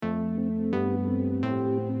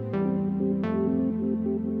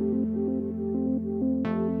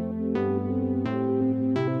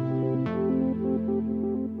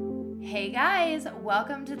guys,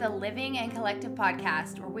 welcome to the Living and Collective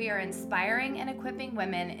podcast, where we are inspiring and equipping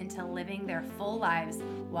women into living their full lives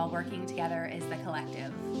while working together as the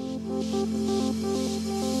collective.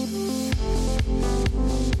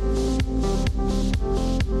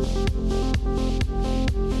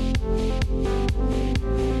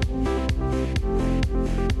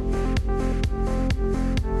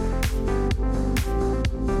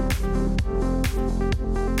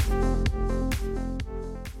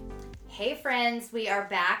 Hey friends, we are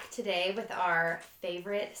back today with our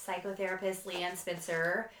favorite psychotherapist, Leanne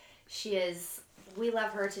Spencer. We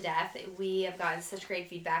love her to death. We have gotten such great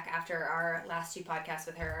feedback after our last two podcasts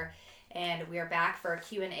with her, and we are back for a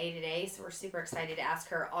Q&A today, so we're super excited to ask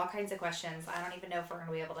her all kinds of questions. I don't even know if we're going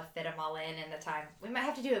to be able to fit them all in the time. We might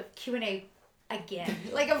have to do a Q&A again,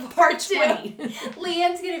 like a part 20.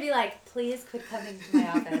 Leanne's going to be like, please quit coming to my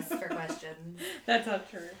office for questions. That's not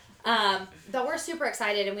true. But we're super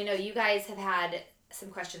excited, and we know you guys have had some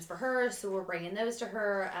questions for her, so we're bringing those to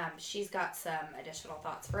her. She's got some additional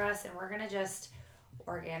thoughts for us, and we're going to just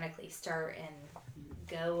organically start and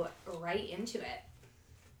go right into it.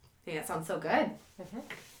 I think that sounds so good. Mm-hmm.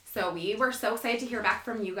 So we were so excited to hear back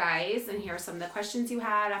from you guys and hear some of the questions you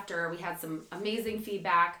had after we had some amazing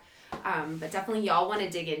feedback. But definitely y'all want to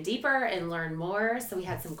dig in deeper and learn more. So we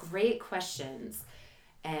had some great questions.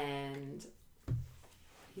 And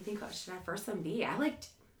you think, what should our first one be?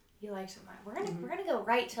 You liked mine. We're gonna go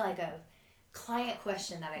right to like a client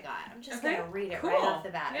question that I got. I'm just gonna read it right off the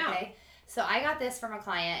bat. Yeah. Okay. So I got this from a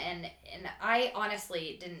client, and I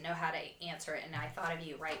honestly didn't know how to answer it, and I thought of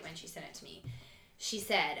you right when she sent it to me. She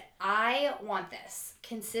said, "I want this.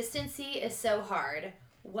 Consistency is so hard.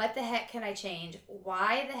 What the heck can I change?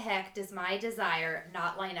 Why the heck does my desire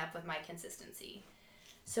not line up with my consistency?"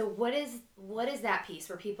 So what is that piece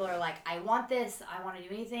where people are like, I want this, I want to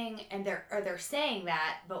do anything, and they're saying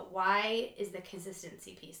that, but why is the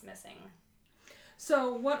consistency piece missing?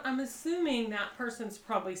 So what I'm assuming that person's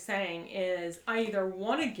probably saying is, I either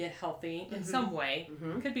want to get healthy in some way,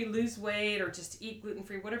 it could be lose weight or just eat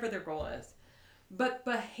gluten-free, whatever their goal is, but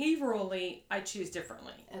behaviorally, I choose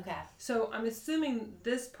differently. Okay. So I'm assuming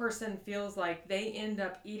this person feels like they end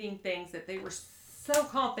up eating things that they were so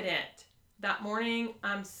confident that morning,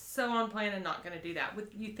 I'm so on plan and not going to do that.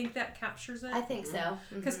 You think that captures it? I think so.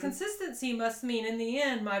 Because consistency must mean, in the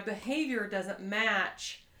end, my behavior doesn't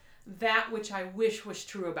match that which I wish was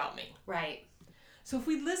true about me. Right. So if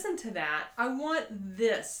we listen to that, I want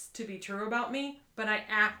this to be true about me, but I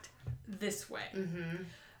act this way. Mm-hmm.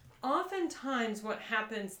 Oftentimes what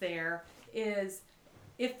happens there is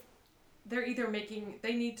if they're either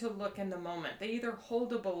they need to look in the moment. They either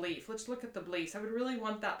hold a belief. Let's look at the beliefs. I would really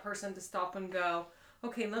want that person to stop and go,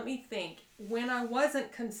 okay, let me think. When I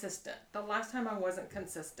wasn't consistent, the last time I wasn't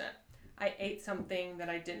consistent, I ate something that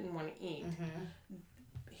I didn't want to eat. Mm-hmm.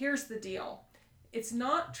 Here's the deal. It's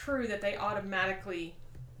not true that they automatically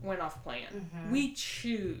went off plan. Mm-hmm. We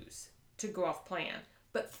choose to go off plan.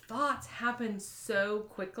 But thoughts happen so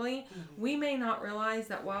quickly. Mm-hmm. We may not realize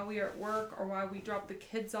that while we are at work or while we drop the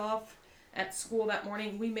kids off at school that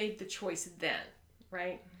morning, we made the choice then,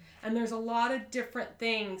 right? Mm-hmm. And there's a lot of different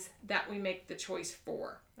things that we make the choice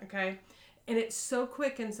for, okay? And it's so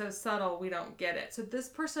quick and so subtle, we don't get it. So this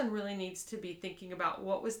person really needs to be thinking about,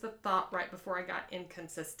 what was the thought right before I got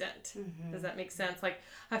inconsistent? Mm-hmm. Does that make sense? Like,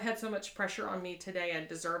 I've had so much pressure on me today, I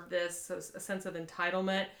deserve this, so a sense of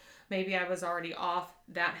entitlement. Maybe I was already off,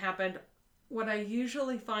 that happened. What I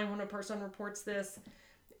usually find when a person reports this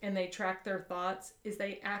and they track their thoughts is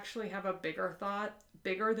they actually have a bigger thought,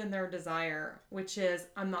 bigger than their desire, which is,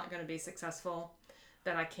 I'm not going to be successful,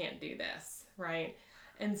 that I can't do this, right?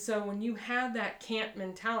 And so when you have that can't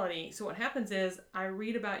mentality, so what happens is, I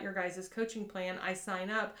read about your guys' coaching plan, I sign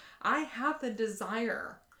up, I have the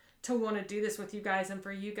desire to want to do this with you guys and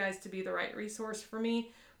for you guys to be the right resource for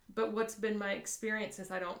me. But what's been my experience is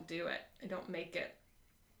I don't do it. I don't make it.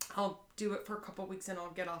 I'll do it for a couple weeks and I'll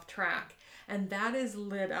get off track. And that is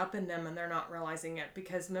lit up in them and they're not realizing it.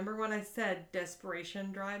 Because remember when I said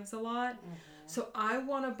desperation drives a lot? Mm-hmm. So I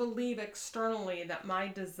want to believe externally that my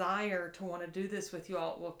desire to want to do this with you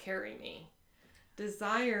all will carry me.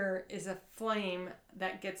 Desire is a flame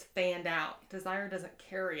that gets fanned out. Desire doesn't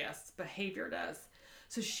carry us. Behavior does.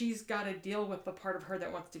 So she's got to deal with the part of her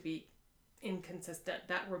that wants to be inconsistent,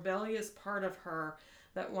 that rebellious part of her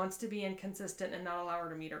that wants to be inconsistent and not allow her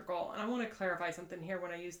to meet her goal. And I want to clarify something here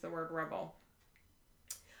when I use the word rebel.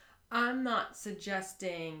 I'm not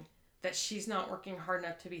suggesting that she's not working hard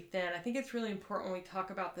enough to be thin. I think it's really important when we talk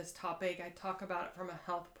about this topic, I talk about it from a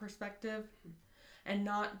health perspective and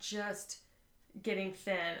not just getting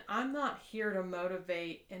thin. I'm not here to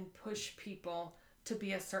motivate and push people to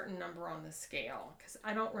be a certain number on the scale, because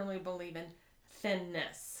I don't really believe in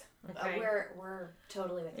thinness. Okay? We're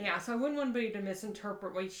totally with you. Yeah, so I wouldn't want anybody to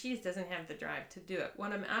misinterpret, well, she doesn't have the drive to do it.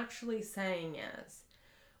 What I'm actually saying is,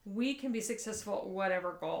 we can be successful at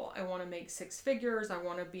whatever goal. I want to make 6 figures. I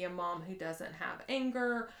want to be a mom who doesn't have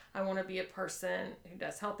anger. I want to be a person who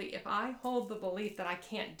does healthy. If I hold the belief that I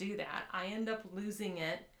can't do that, I end up losing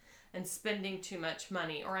it and spending too much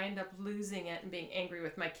money, or I end up losing it and being angry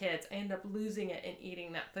with my kids. I end up losing it and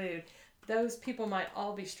eating that food. Those people might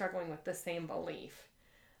all be struggling with the same belief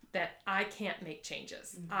that I can't make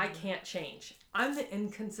changes. Mm-hmm. I can't change. I'm the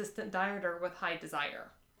inconsistent dieter with high desire.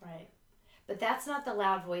 Right. But that's not the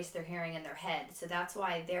loud voice they're hearing in their head. So that's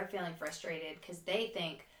why they're feeling frustrated, because they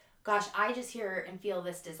think, gosh, I just hear and feel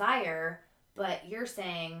this desire, but you're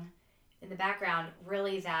saying in the background,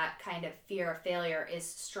 really that kind of fear of failure is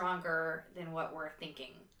stronger than what we're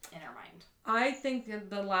thinking in our mind. I think that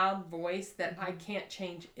the loud voice that I can't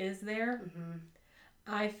change is there. Mm-hmm.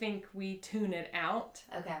 I think we tune it out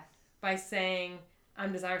by saying,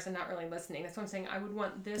 I'm desirous and not really listening. That's what I'm saying. I would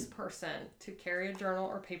want this person to carry a journal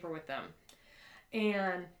or paper with them.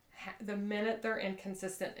 And the minute they're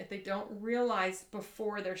inconsistent, if they don't realize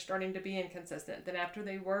before they're starting to be inconsistent, then after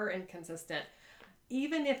they were inconsistent,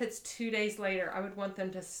 even if it's 2 days later, I would want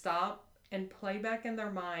them to stop and play back in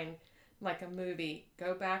their mind like a movie.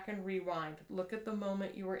 Go back and rewind. Look at the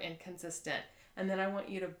moment you were inconsistent. And then I want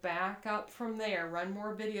you to back up from there. Run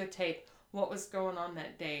more videotape. What was going on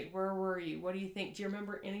that day? Where were you? What do you think? Do you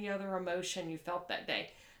remember any other emotion you felt that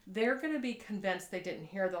day? They're going to be convinced they didn't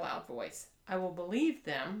hear the loud voice. I will believe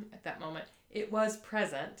them at that moment. It was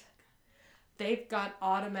present. They've got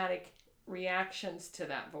automatic reactions to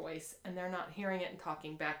that voice, and they're not hearing it and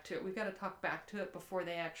talking back to it. We've got to talk back to it before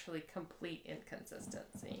they actually complete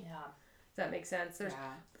inconsistency. Yeah. Does that make sense?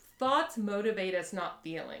 Thoughts motivate us, not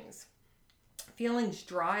feelings. Feelings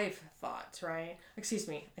drive thoughts, right? Excuse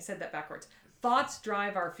me, I said that backwards. Thoughts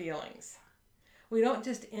drive our feelings. We don't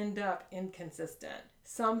just end up inconsistent.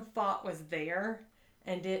 Some thought was there,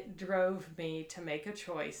 and it drove me to make a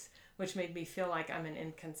choice, which made me feel like I'm an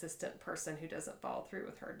inconsistent person who doesn't follow through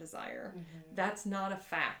with her desire. Mm-hmm. That's not a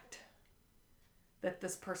fact that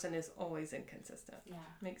this person is always inconsistent. Yeah.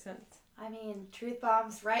 Makes sense? I mean, truth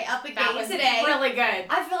bombs right up again that was today. Really good.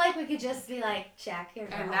 I feel like we could just be like, check.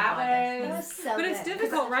 Here's and that was so but good. It's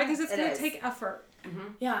difficult, right? Because it's going to take effort. Mm-hmm.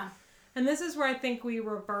 Yeah. And this is where I think we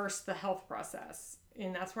reverse the health process.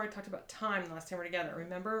 And that's where I talked about time last time we were together.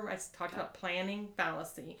 Remember, I talked about planning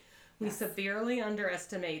fallacy. We severely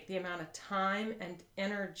underestimate the amount of time and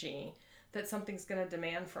energy that something's going to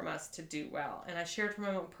demand from us to do well. And I shared from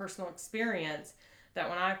my own personal experience that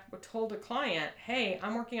when I told a client, hey,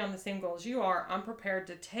 I'm working on the same goal as you are, I'm prepared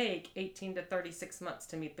to take 18 to 36 months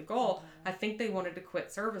to meet the goal. Mm-hmm. I think they wanted to quit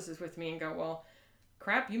services with me and go, well,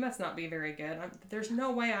 crap, you must not be very good. There's no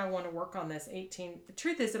way I want to work on this 18. The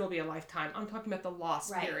truth is, it'll be a lifetime. I'm talking about the loss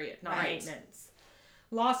period, not maintenance.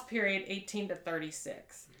 Loss period, 18 to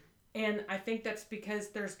 36. And I think that's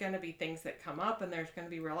because there's going to be things that come up and there's going to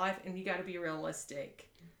be real life, and you got to be realistic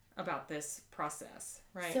about this process,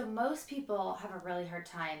 right? So most people have a really hard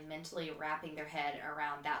time mentally wrapping their head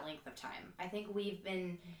around that length of time. I think we've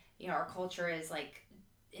been, our culture is like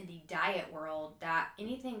in the diet world that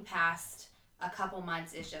anything past a couple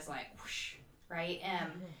months is just like whoosh, right?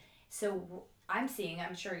 So I'm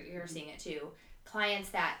sure you're seeing it too. Clients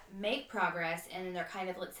that make progress and then they're kind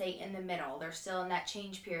of, let's say, in the middle. They're still in that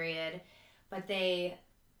change period, but they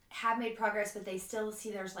have made progress, but they still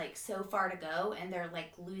see there's like so far to go and they're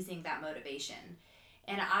like losing that motivation.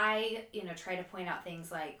 And I, try to point out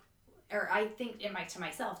things like, or I think to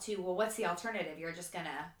myself too, well, what's the alternative? You're just going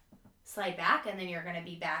to slide back and then you're going to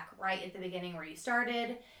be back right at the beginning where you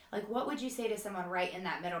started. Like, what would you say to someone right in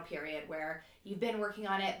that middle period where you've been working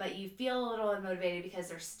on it, but you feel a little unmotivated because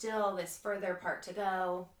there's still this further part to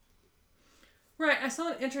go? Right. I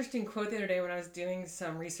saw an interesting quote the other day when I was doing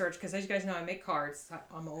some research, because as you guys know, I make cards.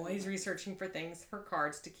 I'm always researching for things for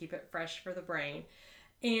cards to keep it fresh for the brain.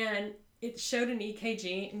 And it showed an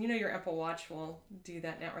EKG, and your Apple Watch will do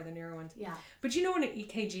that now, or the newer ones. Yeah. But you know what an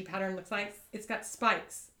EKG pattern looks like? It's got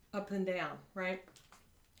spikes up and down, right?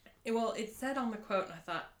 Well, it said on the quote, and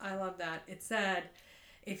I thought, I love that. It said,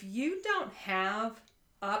 if you don't have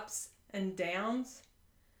ups and downs,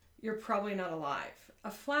 you're probably not alive.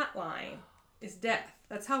 A flat line is death.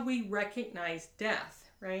 That's how we recognize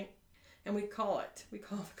death, right? And we call the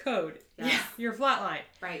code. Yeah. You're flatline.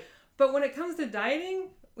 Right. But when it comes to dieting,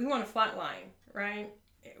 we want a flatline, right?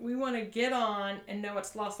 We want to get on and know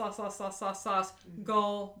it's loss, mm-hmm.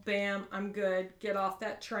 Goal, bam, I'm good, get off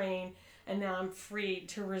that train, and now I'm free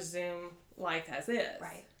to resume life as is.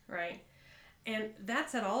 Right. Right? And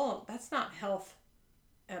that's not health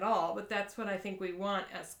at all, but that's what I think we want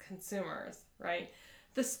as consumers, right?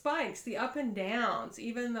 The spikes, the up and downs,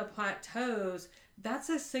 even the plateaus, that's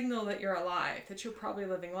a signal that you're alive, that you're probably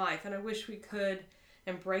living life. And I wish we could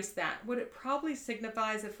embrace that. What it probably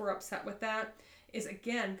signifies, if we're upset with that, is,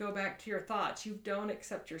 again, go back to your thoughts. You don't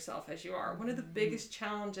accept yourself as you are. One of the biggest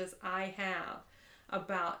challenges I have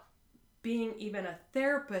about being even a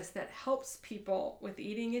therapist that helps people with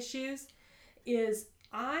eating issues is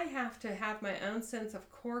I have to have my own sense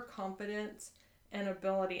of core confidence and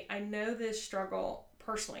ability. I know this struggle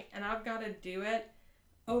personally, and I've got to do it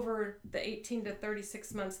over the 18 to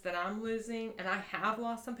 36 months that I'm losing, and I have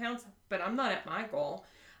lost some pounds, but I'm not at my goal.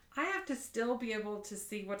 I have to still be able to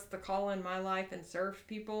see what's the call in my life and serve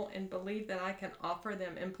people and believe that I can offer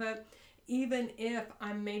them input, even if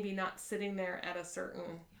I'm maybe not sitting there at a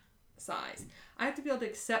certain size. I have to be able to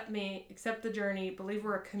accept me, accept the journey, believe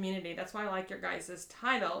we're a community. That's why I like your guys'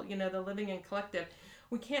 title, the living in collective.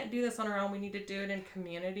 We can't do this on our own. We need to do it in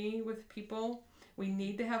community with people. We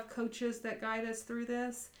need to have coaches that guide us through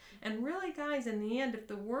this. And really, guys, in the end, if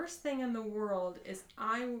the worst thing in the world is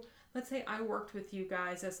let's say I worked with you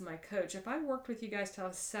guys as my coach. If I worked with you guys till I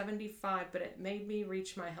was 75, but it made me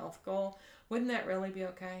reach my health goal, wouldn't that really be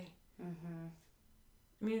okay? Mm-hmm.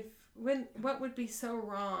 I mean, what would be so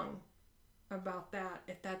wrong about that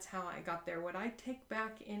if that's how I got there? Would I take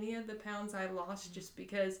back any of the pounds I lost just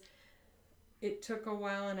because it took a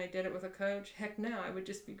while and I did it with a coach? Heck no, I would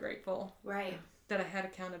just be grateful. Right. That I had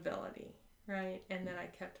accountability. Right? And then I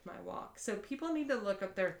kept my walk. So people need to look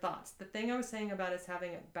up their thoughts. The thing I was saying about us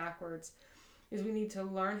having it backwards is we need to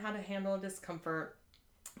learn how to handle discomfort.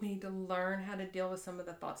 We need to learn how to deal with some of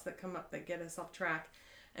the thoughts that come up that get us off track.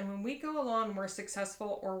 And when we go along, we're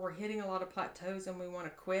successful or we're hitting a lot of plateaus and we want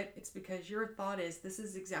to quit, it's because your thought is, this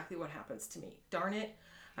is exactly what happens to me. Darn it.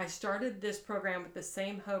 I started this program with the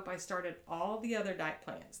same hope I started all the other diet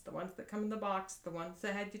plans. The ones that come in the box, the ones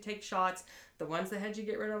that had you take shots, the ones that had you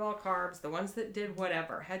get rid of all carbs, the ones that did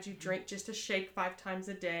whatever, had you drink just a shake 5 times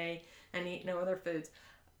a day and eat no other foods.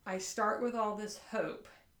 I start with all this hope.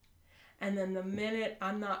 And then the minute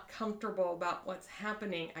I'm not comfortable about what's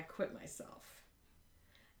happening, I quit myself.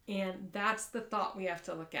 And that's the thought we have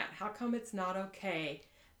to look at. How come it's not okay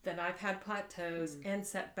that I've had plateaus and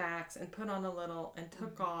setbacks and put on a little and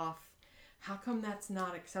took off? How come that's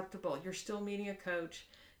not acceptable? You're still meeting a coach.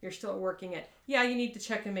 You're still working it. Yeah, you need to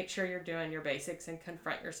check and make sure you're doing your basics and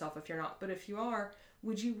confront yourself if you're not. But if you are,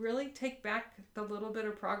 would you really take back the little bit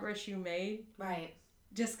of progress you made? Right.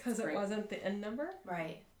 Just because it wasn't the end number?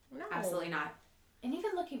 Right. No. Absolutely not. And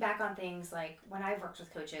even looking back on things like when I've worked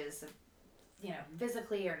with coaches,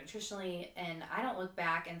 physically or nutritionally, and I don't look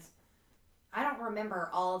back and I don't remember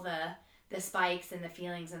all the spikes and the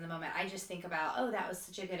feelings in the moment. I just think about, oh, that was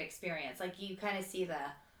such a good experience. Like you kind of see the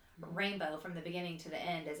rainbow from the beginning to the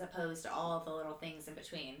end as opposed to all of the little things in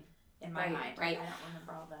between in my mind. Right. I don't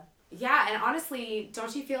remember all the... Yeah, and honestly,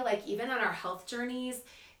 don't you feel like even on our health journeys,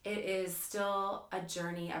 it is still a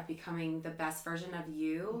journey of becoming the best version of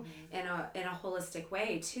you in a holistic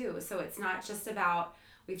way too. So it's not just about,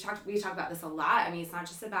 we talked about this a lot. I mean, it's not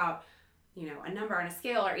just about a number on a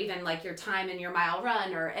scale or even like your time in your mile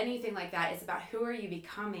run or anything like that. It's about who are you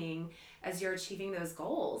becoming as you're achieving those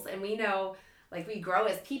goals. And we know, like, we grow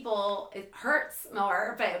as people, it hurts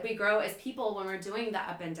more, but we grow as people when we're doing the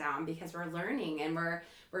up and down because we're learning and we're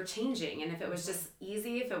changing. And if it was just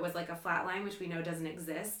easy, if it was like a flat line, which we know doesn't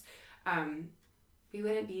exist, we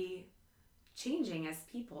wouldn't be changing as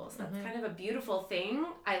people. So that's kind of a beautiful thing.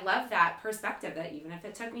 I love that perspective that even if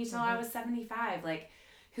it took me till I was 75, like,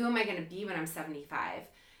 who am I going to be when I'm 75?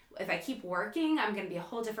 If I keep working, I'm going to be a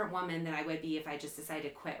whole different woman than I would be if I just decided to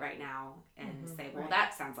quit right now and say, well,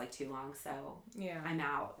 that sounds like too long, so I'm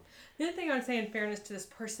out. The other thing I would say in fairness to this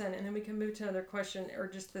person, and then we can move to another question or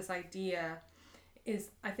just this idea,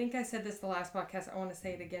 is I think I said this the last podcast. I want to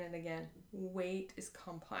say it again and again. Weight is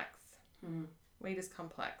complex. Weight is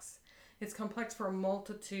complex. It's complex for a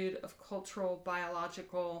multitude of cultural,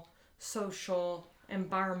 biological, social,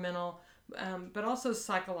 environmental, but also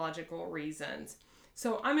psychological reasons.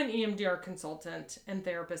 So I'm an EMDR consultant and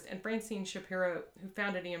therapist, and Francine Shapiro, who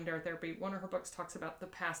founded EMDR Therapy, one of her books talks about the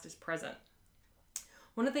past is present.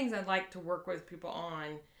 One of the things I'd like to work with people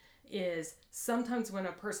on is sometimes when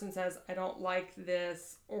a person says, I don't like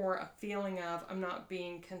this, or a feeling of I'm not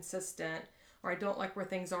being consistent, or I don't like where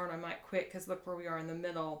things are and I might quit because look where we are in the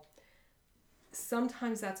middle.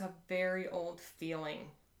 Sometimes that's a very old feeling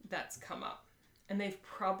that's come up. And they've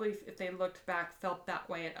probably, if they looked back, felt that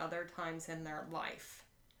way at other times in their life.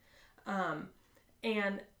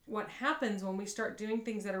 And what happens when we start doing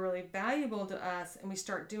things that are really valuable to us and we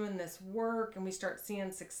start doing this work and we start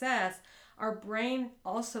seeing success, our brain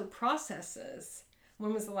also processes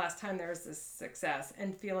when was the last time there was this success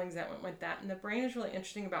and feelings that went with that. And the brain is really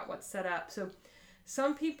interesting about what's set up. So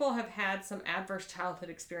some people have had some adverse childhood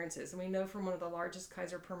experiences. And we know from one of the largest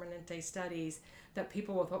Kaiser Permanente studies that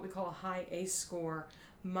people with what we call a high ACE score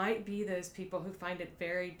might be those people who find it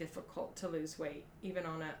very difficult to lose weight, even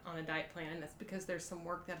on a diet plan. And that's because there's some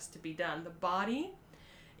work that has to be done. The body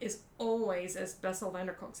is always, as Bessel van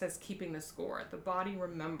der Kolk says, keeping the score. The body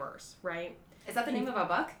remembers, right? Is that the name of a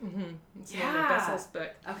book? Mm-hmm. It's the name of Bessel's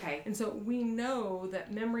book. Okay. And so we know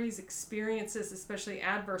that memories, experiences, especially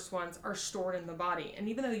adverse ones, are stored in the body. And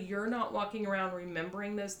even though you're not walking around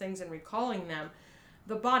remembering those things and recalling them,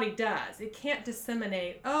 the body does. It can't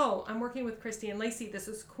disseminate, oh, I'm working with Christy and Lacey. This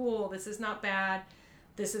is cool. This is not bad.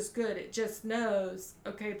 This is good. It just knows,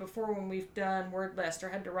 okay, before when we've done word list or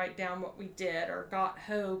had to write down what we did or got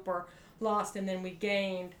hope or lost and then we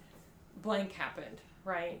gained, blank happened,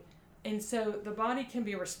 right? And so the body can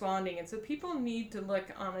be responding. And so people need to look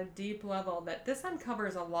on a deep level that this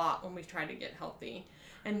uncovers a lot when we try to get healthy.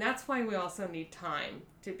 And that's why we also need time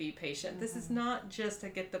to be patient. Mm-hmm. This is not just to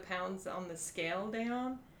get the pounds on the scale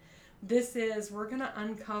down. This is, we're going to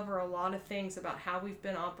uncover a lot of things about how we've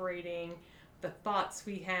been operating, the thoughts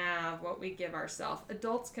we have, what we give ourselves.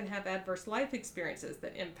 Adults can have adverse life experiences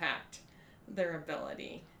that impact their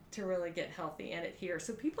ability to really get healthy and adhere.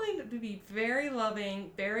 So people need to be very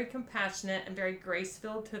loving, very compassionate, and very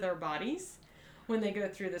grace-filled to their bodies when they go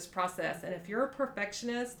through this process. And if you're a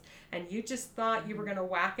perfectionist and you just thought you were going to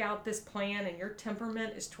whack out this plan and your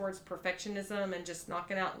temperament is towards perfectionism and just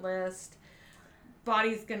knocking out lists,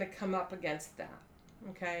 body's going to come up against that,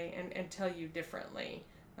 okay, and tell you differently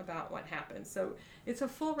about what happens. So it's a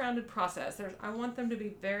full-rounded process. I want them to be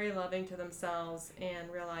very loving to themselves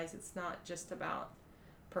and realize it's not just about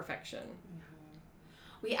perfection.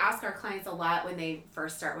 Mm-hmm. We ask our clients a lot when they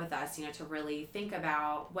first start with us, to really think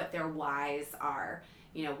about what their whys are.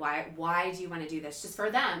 Why do you want to do this? Just for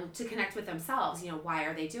them to connect with themselves. Why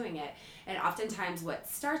are they doing it? And oftentimes what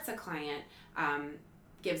starts a client,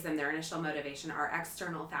 gives them their initial motivation are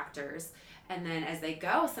external factors. And then as they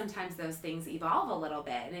go, sometimes those things evolve a little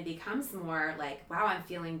bit and it becomes more like, wow, I'm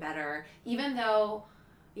feeling better. Even though,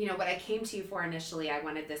 what I came to you for initially, I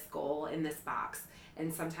wanted this goal in this box.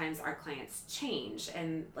 And sometimes our clients change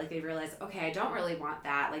and they realize, okay, I don't really want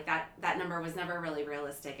that. Like that number was never really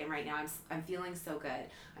realistic. And right now I'm feeling so good.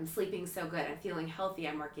 I'm sleeping so good. I'm feeling healthy.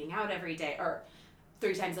 I'm working out every day or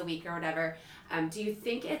 3 times a week or whatever. Do you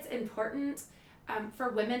think it's important for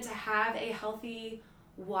women to have a healthy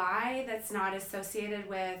why that's not associated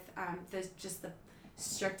with the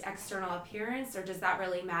strict external appearance, or does that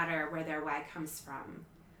really matter where their why comes from?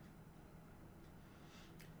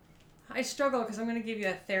 I struggle because I'm going to give you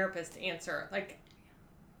a therapist answer.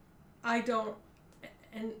 I don't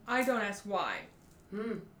ask why.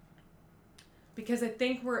 Because I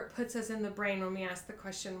think where it puts us in the brain when we ask the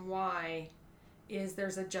question why is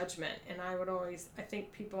there's a judgment. And I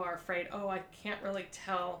think people are afraid, I can't really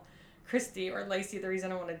tell Christy or Lacey the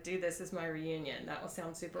reason I want to do this is my reunion. That will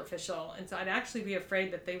sound superficial. And so I'd actually be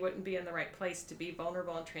afraid that they wouldn't be in the right place to be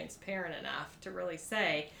vulnerable and transparent enough to really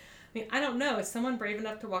say, I don't know. Is someone brave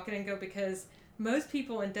enough to walk in and go, because most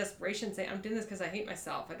people in desperation say, I'm doing this because I hate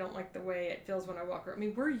myself. I don't like the way it feels when I walk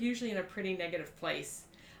around. We're usually in a pretty negative place.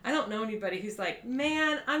 I don't know anybody who's like,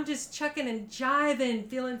 man, I'm just chucking and jiving,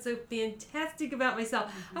 feeling so fantastic about myself.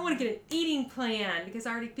 Mm-hmm. I want to get an eating plan because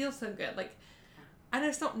I already feel so good. I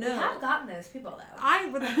just don't know. We have gotten those people, though.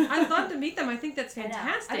 I'd love to meet them. I think that's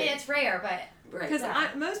fantastic. It's rare, but... Because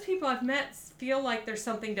most people I've met feel like there's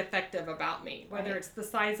something defective about me, whether it's the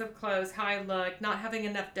size of clothes, how I look, not having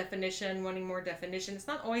enough definition, wanting more definition. It's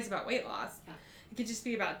not always about weight loss. Yeah. It could just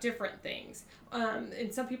be about different things.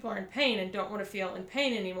 And some people are in pain and don't want to feel in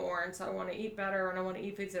pain anymore, and so I want to eat better and I want to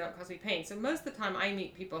eat foods that don't cause me pain. So most of the time I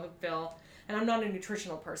meet people who feel, and I'm not a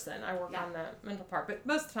nutritional person, I work on the mental part, but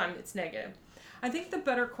most of the time it's negative. I think the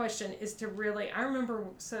better question is to really, I remember,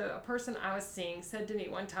 a person I was seeing said to me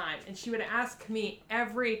one time, and she would ask me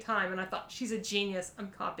every time, and I thought, she's a genius, I'm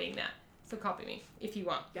copying that. So copy me, if you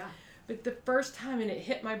want. Yeah. But the first time, and it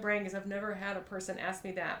hit my brain, because I've never had a person ask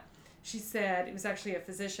me that, she said, it was actually a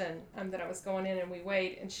physician that I was going in and we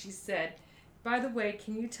weighed, and she said, by the way,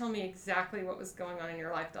 can you tell me exactly what was going on in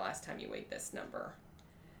your life the last time you weighed this number?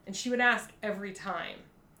 And she would ask every time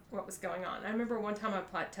what was going on. I remember one time I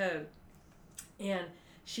plateaued, and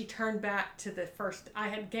she turned back to the first, I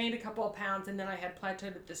had gained a couple of pounds and then I had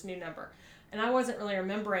plateaued at this new number. And I wasn't really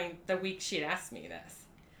remembering the week she had asked me this.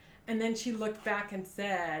 And then she looked back and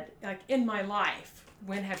said, like, in my life,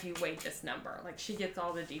 when have you weighed this number? Like, she gets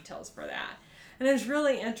all the details for that. And it was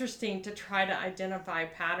really interesting to try to identify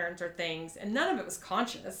patterns or things. And none of it was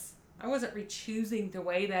conscious. I wasn't re-choosing to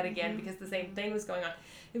weigh that again because the same thing was going on.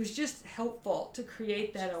 It was just helpful to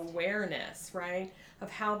create that awareness, right, of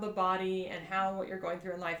how the body and how what you're going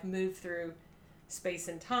through in life move through space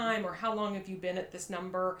and time, or how long have you been at this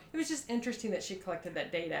number. It was just interesting that she collected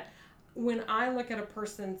that data. When I look at a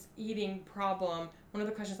person's eating problem, one of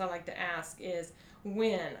the questions I like to ask is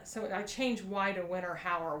when. So I change why to when or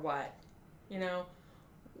how or what. You know,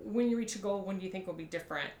 when you reach a goal, when do you think will be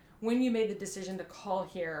different? When you made the decision to call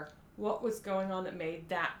here, what was going on that made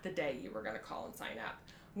that the day you were going to call and sign up?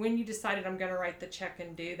 When you decided I'm going to write the check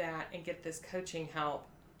and do that and get this coaching help,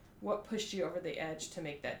 what pushed you over the edge to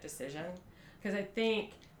make that decision? Because I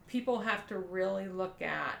think people have to really look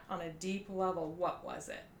at, on a deep level, what was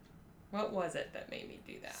it? What was it that made me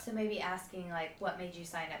do that? So maybe asking, like, what made you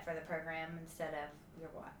sign up for the program instead of your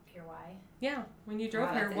why? Yeah. When you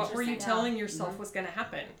drove here, what were you telling yourself was going to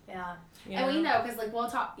happen? Yeah. And we know, because, like, we'll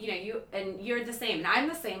talk, you know, you're the same. And I'm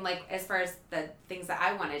the same, like, as far as the things that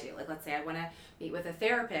I want to do. Like, let's say I want to meet with a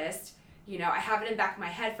therapist. You know, I have it in the back of my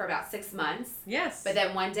head for about 6 months. Yes. But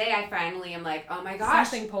then one day I finally am like, oh my gosh,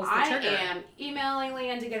 something pulls the trigger. I am emailing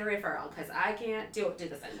Leanne to get a referral because I can't do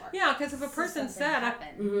this anymore. Yeah, because if a person said,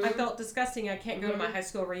 I felt disgusting, I can't go to my high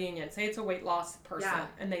school reunion, say it's a weight loss person,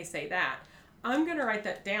 and they say that, I'm going to write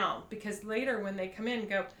that down, because later when they come in and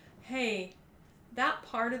go, hey, that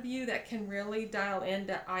part of you that can really dial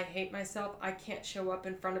into, I hate myself, I can't show up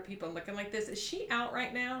in front of people looking like this, is she out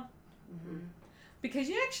right now? Mm-hmm. Because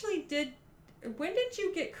you actually did, when did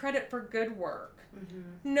you get credit for good work?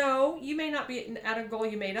 Mm-hmm. No, you may not be at a goal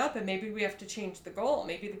you made up, and maybe we have to change the goal.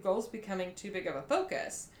 Maybe the goal's becoming too big of a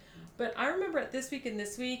focus. But I remember it this week and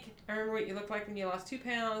this week, I remember what you looked like when you lost 2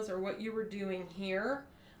 pounds, or what you were doing here.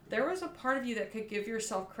 There was a part of you that could give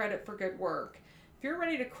yourself credit for good work. If you're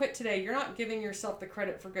ready to quit today, you're not giving yourself the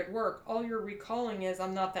credit for good work. All you're recalling is,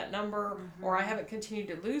 I'm not that number, or I haven't continued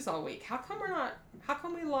to lose all week. How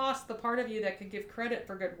come we lost the part of you that could give credit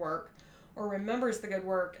for good work, or remembers the good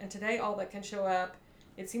work, and today all that can show up,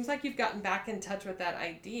 it seems like you've gotten back in touch with that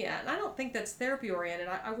idea. And I don't think that's therapy oriented.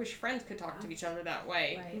 I wish friends could talk to each other that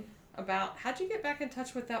way. Right. About how'd you get back in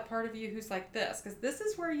touch with that part of you who's like this? Because this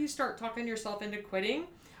is where you start talking yourself into quitting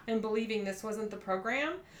and believing this wasn't the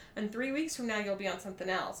program. And 3 weeks from now, you'll be on something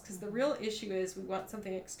else. Because the real issue is we want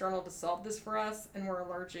something external to solve this for us, and we're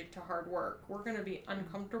allergic to hard work. We're going to be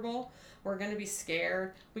uncomfortable. We're going to be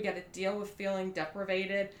scared. We got to deal with feeling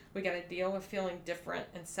deprivated. We got to deal with feeling different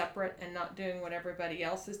and separate and not doing what everybody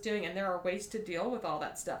else is doing. And there are ways to deal with all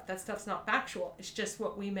that stuff. That stuff's not factual. It's just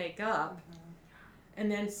what we make up. Mm-hmm.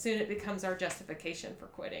 And then soon it becomes our justification for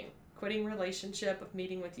quitting. Quitting relationship of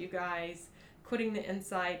meeting with you guys, quitting the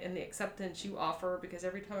insight and the acceptance you offer, because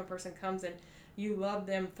every time a person comes and you love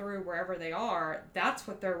them through wherever they are, that's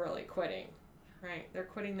what they're really quitting, right? They're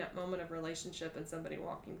quitting that moment of relationship and somebody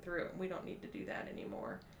walking through it. We don't need to do that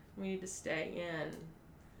anymore. We need to stay in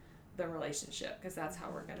the relationship, because that's how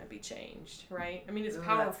we're going to be changed, right? I mean, it's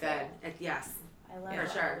powerful. That's good. Yes. I love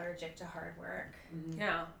that. Sure. Allergic to hard work. Mm-hmm.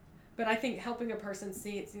 Yeah. But I think helping a person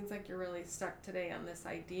see, it seems like you're really stuck today on this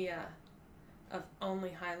idea of only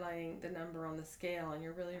highlighting the number on the scale, and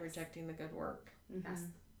you're really rejecting the good work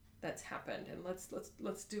that's happened. And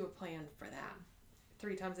let's do a plan for that.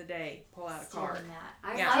 3 times a day, pull out a card.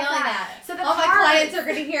 I love that. So all my clients are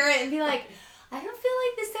going to hear it and be like, I don't feel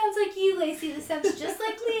like this sounds like you, Lacey. This sounds just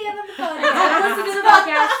like Leanne on the podcast. Listen to the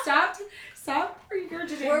podcast. Stop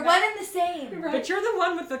regurgitating. We're one and the same. Right? But you're the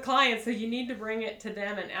one with the client, so you need to bring it to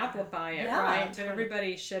them and amplify it, right? But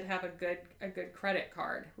everybody should have a good credit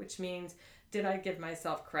card, which means, did I give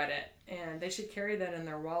myself credit? And they should carry that in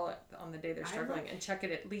their wallet on the day they're struggling and check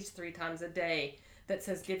it at least 3 times a day that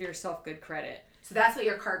says, give yourself good credit. So that's what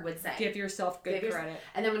your card would say. Give yourself good credit.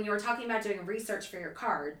 And then when you were talking about doing research for your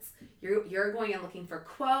cards, you're going and looking for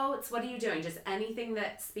quotes. What are you doing? Just anything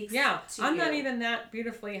that speaks to you? I'm not even that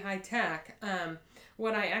beautifully high tech.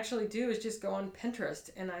 What I actually do is just go on Pinterest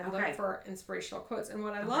and I look for inspirational quotes. And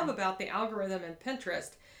what I love about the algorithm in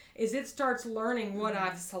Pinterest is it starts learning what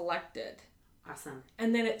I've selected. Awesome.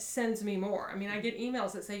 And then it sends me more. I mean, I get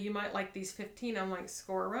emails that say, you might like these 15. I'm like,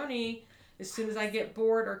 score-a-roni. As soon as I get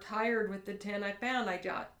bored or tired with the 10 I found, I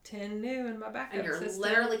got 10 new in my backup system. And you're system.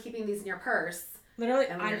 literally keeping these in your purse. Literally,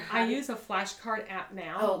 I use a flashcard app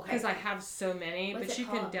now because I have so many. What's but you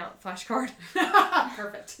called? can flashcard.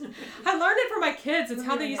 Perfect. I learned it from my kids. It's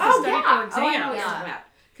how they used to study for exams. Yeah.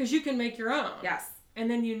 Because you can make your own. Yes. And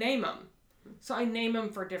then you name them. So I name them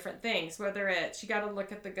for different things, whether it's you got to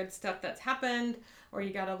look at the good stuff that's happened, or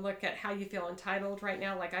you got to look at how you feel entitled right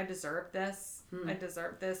now. Like, I deserve this. I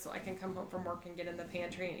deserve this, so I can come home from work and get in the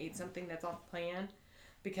pantry and eat something that's off plan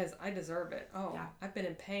because I deserve it. Oh, yeah. I've been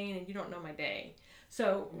in pain and you don't know my day.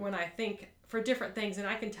 So when I think for different things, and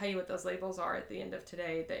I can tell you what those labels are at the end of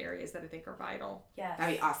today, the areas that I think are vital. Yes.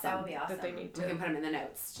 That'd be awesome. That would be awesome. That they need to. We can put them in the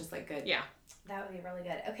notes, just like good. Yeah. That would be really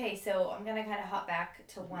good. Okay, so I'm going to kind of hop back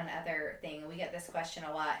to one other thing. We get this question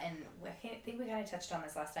a lot, and I think we kind of touched on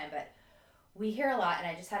this last time, but we hear a lot, and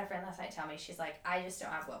I just had a friend last night tell me, she's like, I just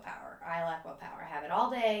don't have willpower. I lack willpower. I have it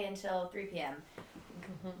all day until 3 p.m.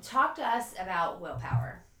 Talk to us about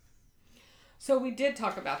willpower. So we did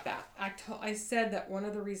talk about that. I said that one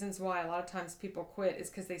of the reasons why a lot of times people quit is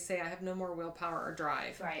because they say, I have no more willpower or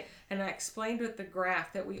drive. Right. And I explained with the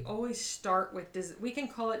graph that we always start with, we can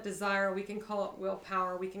call it desire, we can call it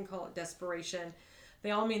willpower, we can call it desperation.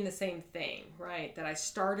 They all mean the same thing, right? That I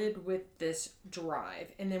started with this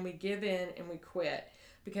drive, and then we give in and we quit.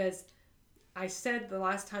 Because I said the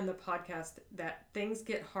last time the podcast that things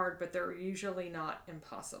get hard, but they're usually not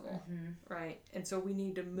impossible, right? And so we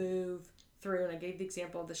need to move through, and I gave the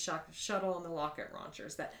example of the shuttle and the rocket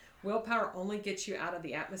launchers, that willpower only gets you out of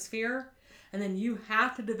the atmosphere, and then you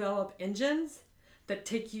have to develop engines that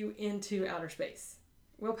take you into outer space.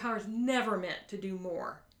 Willpower is never meant to do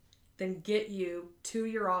more than get you to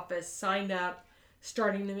your office, signed up,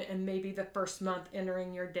 starting in maybe the first month,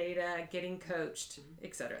 entering your data, getting coached,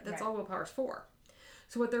 etc. That's all willpower is for.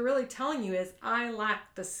 So what they're really telling you is, I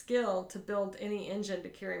lack the skill to build any engine to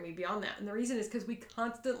carry me beyond that. And the reason is because we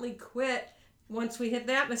constantly quit once we hit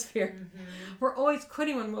the atmosphere. We're always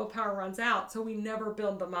quitting when willpower runs out, so we never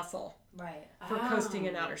build the muscle for coasting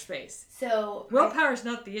in outer space. So willpower is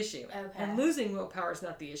not the issue. And losing willpower is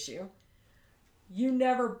not the issue. You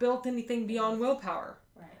never built anything beyond willpower.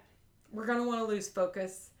 Right. We're going to want to lose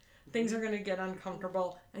focus. Things are going to get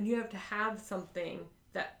uncomfortable, and you have to have something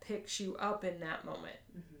that picks you up in that moment.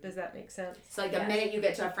 Does that make sense? So like the minute you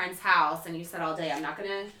get to a friend's house and you said all day, I'm not going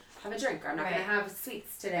to have a drink, or I'm not going to have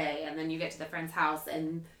sweets today, and then you get to the friend's house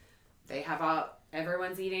and they have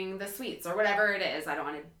everyone's eating the sweets or whatever it is. I don't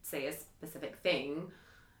want to say a specific thing.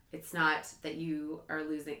 It's not that you are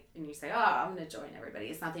losing and you say, oh, I'm going to join everybody.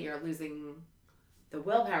 It's not that you're losing the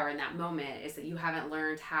willpower in that moment. It's that you haven't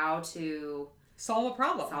learned how to solve a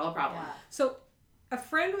problem. Yeah. So a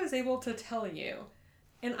friend was able to tell you,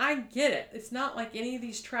 and I get it, it's not like any of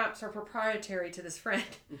these traps are proprietary to this friend.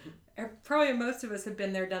 Probably most of us have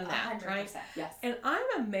been there, done that, 100%. right? Yes. And I'm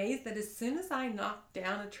amazed that as soon as I knock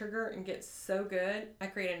down a trigger and get so good, I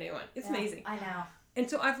create a new one. It's amazing. I know. And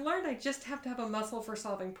so I've learned I just have to have a muscle for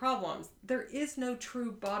solving problems. There is no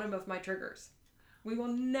true bottom of my triggers. We will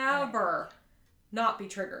never not be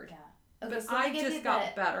triggered. Yeah. Okay, but so I just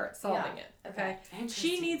got better at solving it. Okay.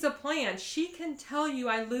 She needs a plan. She can tell you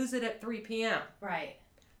I lose it at 3 p.m. Right.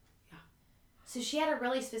 Yeah. So she had a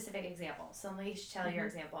really specific example. So let me tell your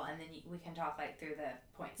example, and then we can talk like through the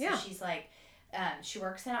points. So she's like, she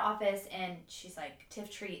works in an office, and she's like,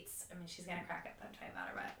 Tiff Treats. I mean, she's gonna crack up. I'm talking about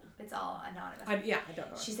her, but it's all anonymous. I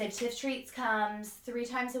don't know. She said Tiff Treats comes 3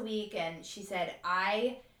 times a week, and she said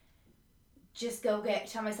I just tell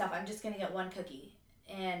myself I'm just gonna get one cookie.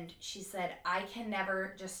 And she said, I can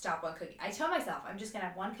never just stop one cookie. I tell myself, I'm just going to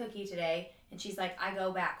have one cookie today. And she's like, I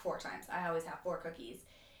go back 4 times. I always have 4 cookies.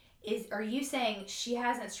 Are you saying she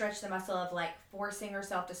hasn't stretched the muscle of like forcing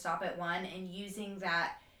herself to stop at 1 and using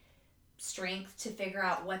that strength to figure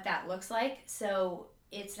out what that looks like? So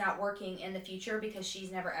it's not working in the future because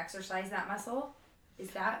she's never exercised that muscle? Is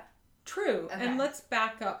that true? Okay. And let's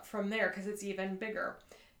back up from there because it's even bigger.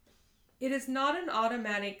 It is not an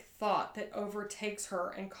automatic thought that overtakes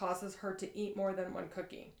her and causes her to eat more than 1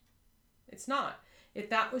 cookie. It's not. If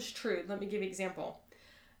that was true, let me give you an example.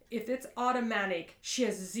 If it's automatic, she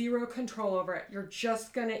has 0 control over it. You're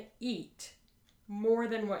just going to eat more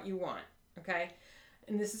than what you want, okay?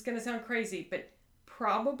 And this is going to sound crazy, but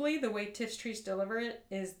probably the way Tiff's Treats deliver it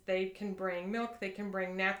is they can bring milk, they can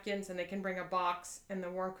bring napkins, and they can bring a box, and the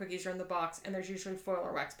warm cookies are in the box, and there's usually foil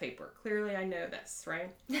or wax paper. Clearly, I know this,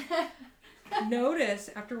 right? Notice,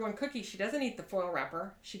 after 1 cookie, she doesn't eat the foil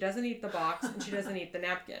wrapper, she doesn't eat the box, and she doesn't eat the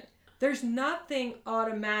napkin. There's nothing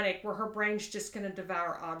automatic where her brain's just going to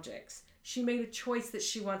devour objects. She made a choice that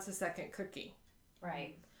she wants a second cookie.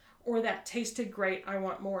 Right. Or that tasted great, I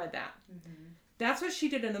want more of that. Mm-hmm. That's what she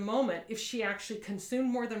did in the moment. If she actually consumed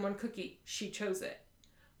more than 1 cookie, she chose it.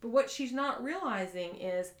 But what she's not realizing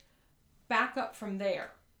is back up from there,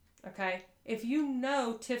 okay? If you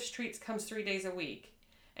know Tiff's Treats comes 3 days a week,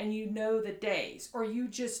 and you know the days, or you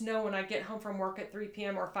just know when I get home from work at 3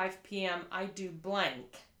 p.m. or 5 p.m., I do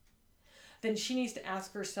blank, then she needs to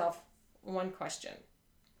ask herself one question.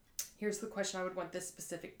 Here's the question I would want this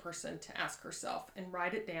specific person to ask herself, and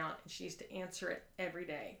write it down, and she needs to answer it every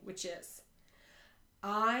day, which is,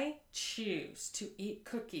 I choose to eat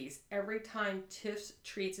cookies every time Tiff's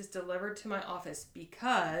Treats is delivered to my office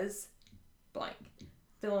because blank.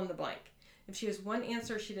 Fill in the blank. If she has one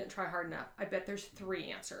answer, she didn't try hard enough. I bet there's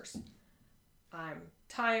 3 answers. I'm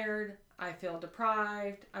tired. I feel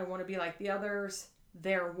deprived. I want to be like the others.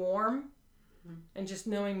 They're warm. And just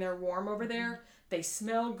knowing they're warm over there. They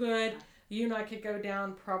smell good. You and I could go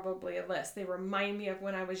down probably a list. They remind me of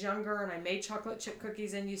when I was younger and I made chocolate chip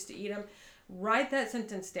cookies and used to eat them. Write that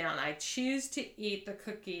sentence down. I choose to eat the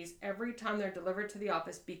cookies every time they're delivered to the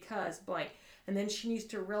office because blank. And then she needs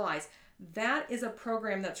to realize that is a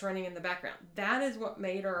program that's running in the background. That is what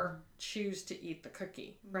made her choose to eat the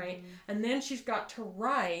cookie, right? And then she's got to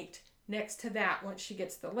write next to that, once she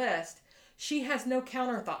gets the list, she has no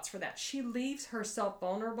counter thoughts for that. She leaves herself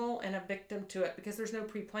vulnerable and a victim to it because there's no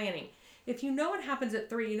pre-planning. If you know what happens at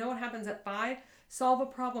 3, you know what happens at 5, solve a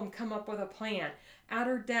problem, come up with a plan. At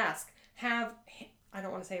her desk, have, I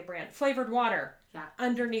don't want to say a brand, flavored water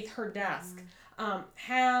underneath her desk.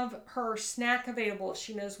 Have her snack available.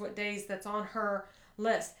 She knows what days that's on her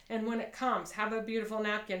list. And when it comes, have a beautiful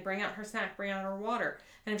napkin, bring out her snack, bring out her water.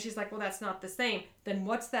 And if she's like, well, that's not the same, then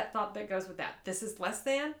what's that thought that goes with that? This is less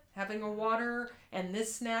than having a water and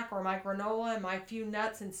this snack or my granola and my few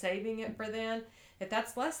nuts and saving it for then. If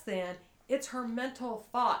that's less than, it's her mental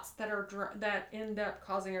thoughts that end up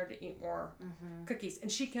causing her to eat more cookies.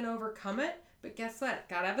 And she can overcome it. But guess what?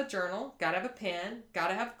 Gotta have a journal, gotta have a pen,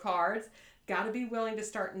 gotta have cards, gotta be willing to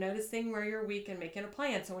start noticing where you're weak and making a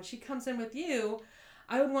plan. So when she comes in with you,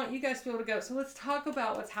 I would want you guys to be able to go, so let's talk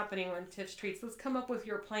about what's happening on Tiff's Treats. Let's come up with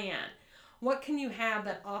your plan. What can you have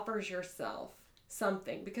that offers yourself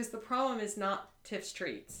something? Because the problem is not Tiff's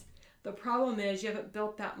Treats. The problem is you haven't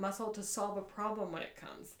built that muscle to solve a problem when it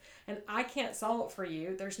comes. And I can't solve it for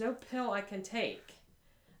you. There's no pill I can take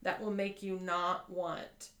that will make you not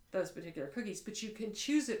want those particular cookies. But you can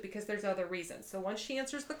choose it because there's other reasons. So once she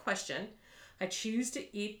answers the question, I choose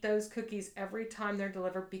to eat those cookies every time they're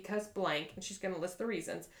delivered because blank, and she's going to list the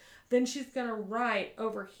reasons. Then she's going to write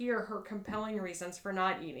over here her compelling reasons for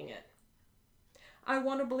not eating it. I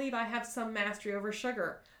want to believe I have some mastery over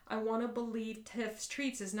sugar. I want to believe Tiff's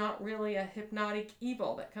Treats is not really a hypnotic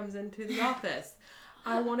evil that comes into the office.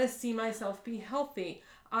 I want to see myself be healthy.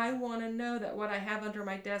 I want to know that what I have under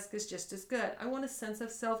my desk is just as good. I want a sense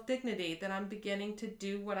of self-dignity, that I'm beginning to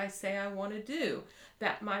do what I say I want to do,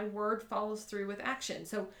 that my word follows through with action.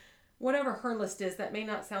 So whatever her list is, that may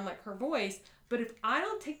not sound like her voice, but if I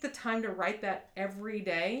don't take the time to write that every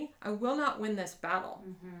day, I will not win this battle.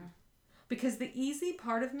 Because the easy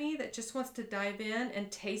part of me that just wants to dive in and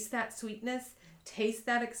taste that sweetness, taste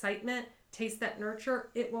that excitement, taste that nurture,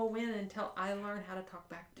 it will win until I learn how to talk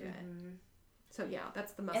back to it. So yeah,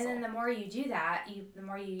 that's the muscle. And then the more you do that, the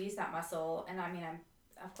more you use that muscle. And I mean, I'm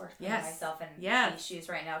of course putting myself in these shoes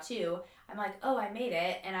right now too. I'm like, oh, I made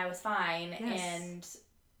it, and I was fine, and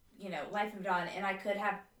life moved on, and I could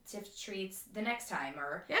have Tiff's Treats the next time,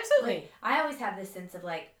 or absolutely. Like, I always have this sense of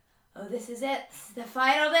like, oh, this is it, it's the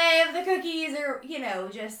final day of the cookies, or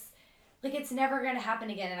just like it's never gonna happen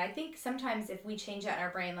again. And I think sometimes if we change that in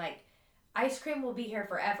our brain, like ice cream will be here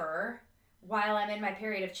forever. While I'm in my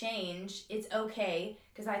period of change, it's okay,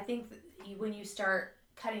 because I think when you start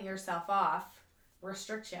cutting yourself off,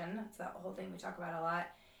 restriction, that's that whole thing we talk about a lot,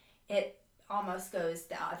 it almost goes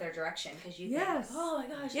the other direction, because you think, oh my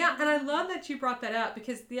gosh. Yeah, and I love that you brought that up,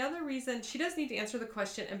 because the other reason, she does need to answer the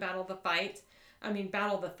question and battle the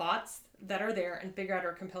thoughts that are there and figure out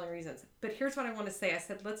her compelling reasons. But here's what I want to say. I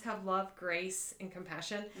said, let's have love, grace, and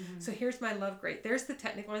compassion. So here's my love, grace. There's the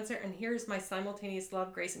technical answer, and here's my simultaneous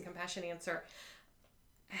love, grace, and compassion answer.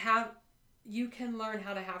 You can learn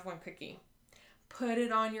how to have one cookie. Put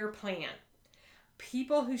it on your plan.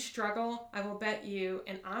 People who struggle, I will bet you,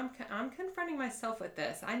 and I'm confronting myself with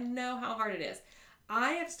this. I know how hard it is.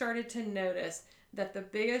 I have started to notice that the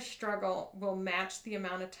biggest struggle will match the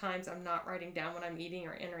amount of times I'm not writing down what I'm eating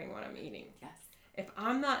or entering what I'm eating. Yes. If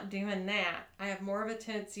I'm not doing that, I have more of a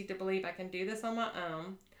tendency to believe I can do this on my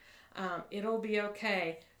own. It'll be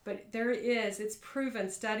okay. But it's proven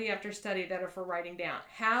study after study that if we're writing down,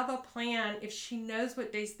 have a plan. If she knows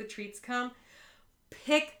what days the treats come,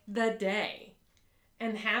 pick the day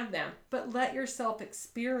and have them. But let yourself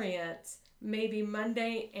experience maybe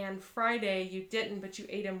Monday and Friday you didn't, but you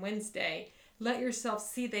ate them Wednesday. Let yourself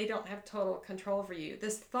see they don't have total control over you.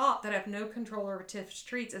 This thought that I have no control over Tiff's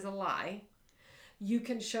Treats is a lie. You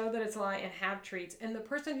can show that it's a lie and have treats. And the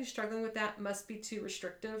person who's struggling with that must be too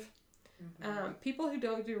restrictive. People who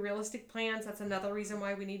don't do realistic plans, that's another reason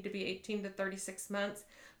why we need to be 18 to 36 months,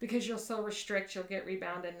 because you'll so restrict, you'll get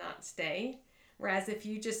rebound and not stay. Whereas if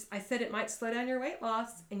you I said it might slow down your weight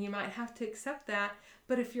loss and you might have to accept that,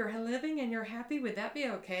 but if you're living and you're happy, would that be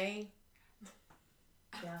okay?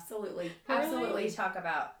 Yeah. Absolutely. Really? Absolutely. We talk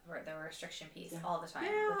about the restriction piece all the time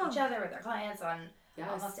with each other, with our clients on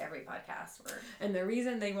almost every podcast. And the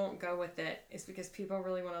reason they won't go with it is because people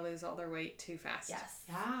really want to lose all their weight too fast. Yes.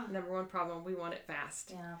 Yeah. Number one problem, we want it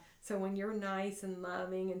fast. Yeah. So when you're nice and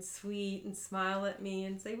loving and sweet and smile at me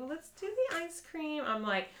and say, well, let's do the ice cream, I'm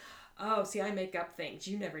like, oh, see, I make up things.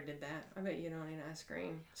 You never did that. I bet you don't eat ice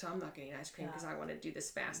cream. So I'm not getting ice cream because I want to do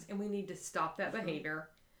this fast. And we need to stop that behavior.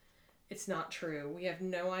 It's not true. We have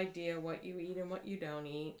no idea what you eat and what you don't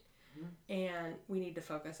eat. And we need to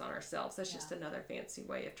focus on ourselves. That's just another fancy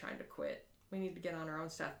way of trying to quit. We need to get on our own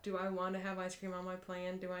stuff. Do I want to have ice cream on my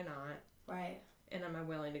plan? Do I not? Right. And am I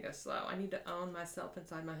willing to go slow? I need to own myself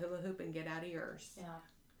inside my hula hoop and get out of yours. Yeah.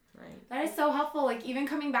 Right. That is so helpful. Like, even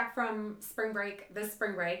coming back from this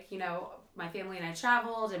spring break, you know, my family and I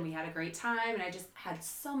traveled and we had a great time and I just had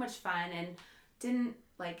so much fun and didn't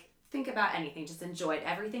think about anything, just enjoyed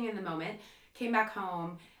everything in the moment. Came back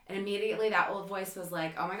home and immediately that old voice was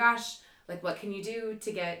like, oh my gosh, what can you do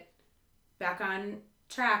to get back on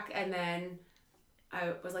track? And then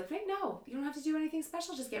I was like, wait, no, you don't have to do anything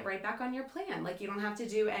special. Just get right back on your plan. You don't have to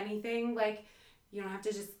do anything. You don't have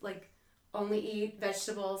to just only eat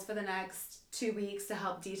vegetables for the next 2 weeks to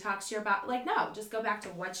help detox your body. No, just go back to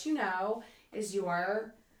what you know is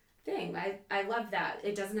your thing. I love that.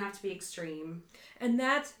 It doesn't have to be extreme. And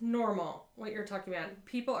that's normal, what you're talking about.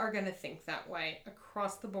 People are going to think that way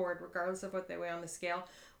across the board, regardless of what they weigh on the scale.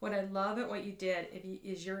 What I love at what you did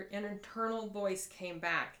is your internal voice came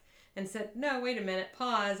back and said, no, wait a minute,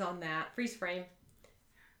 pause on that, freeze frame.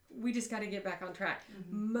 We just got to get back on track.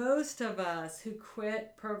 Most of us who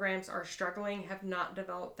quit programs are struggling have not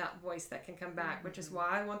developed that voice that can come back, which is why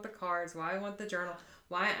I want the cards, why I want the journal,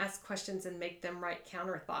 why I ask questions and make them write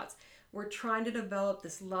counter thoughts. We're trying to develop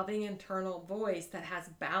this loving internal voice that has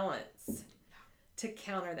balance to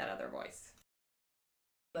counter that other voice.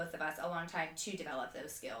 Both of us a long time to develop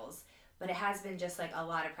those skills, but it has been just a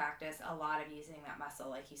lot of practice, a lot of using that muscle,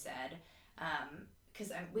 like you said.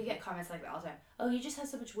 Because we get comments like that all the time. Oh, you just have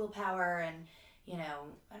so much willpower, and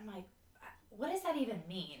I'm like, what does that even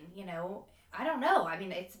mean? I don't know. I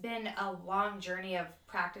mean, it's been a long journey of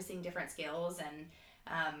practicing different skills, and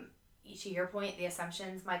to your point, the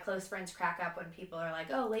assumptions. My close friends crack up when people are like,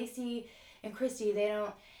 oh, Lacey and Christy, they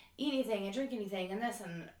don't eat anything and drink anything and this,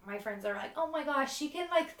 and my friends are like, oh my gosh, she can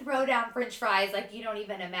throw down French fries like you don't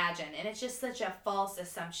even imagine. And it's just such a false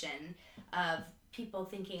assumption of people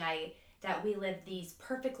thinking that we live these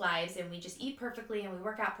perfect lives and we just eat perfectly and we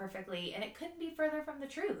work out perfectly, and it couldn't be further from the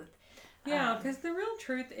truth. Yeah, because the real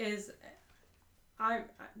truth is,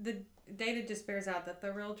 the data just bears out that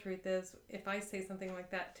the real truth is, if I say something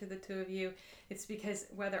like that to the two of you, it's because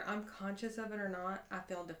whether I'm conscious of it or not, I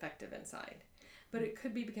feel defective inside. But it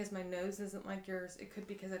could be because my nose isn't like yours. It could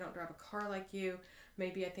be because I don't drive a car like you.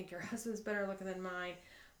 Maybe I think your husband's better looking than mine.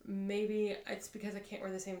 Maybe it's because I can't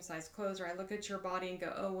wear the same size clothes, or I look at your body and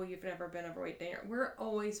go, oh, well, you've never been overweight. We're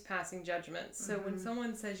always passing judgments. So when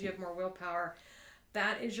someone says you have more willpower,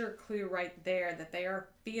 that is your clue right there that they are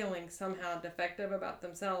feeling somehow defective about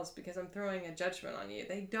themselves because I'm throwing a judgment on you.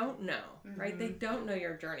 They don't know, right? They don't know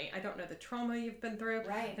your journey. I don't know the trauma you've been through.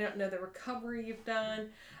 Right. I don't know the recovery you've done.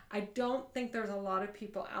 I don't think there's a lot of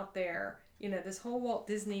people out there, this whole Walt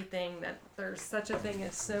Disney thing, that there's such a thing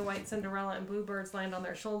as Snow White, Cinderella, and bluebirds land on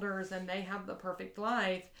their shoulders and they have the perfect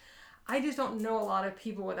life. I just don't know a lot of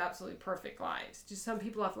people with absolutely perfect lives. Just some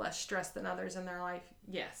people have less stress than others in their life,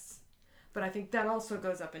 yes. But I think that also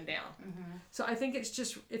goes up and down. So I think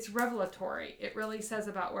it's revelatory. It really says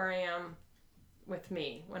about where I am with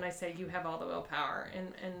me when I say you have all the willpower.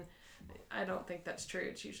 And I don't think that's true.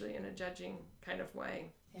 It's usually in a judging kind of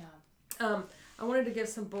way. Yeah. I wanted to give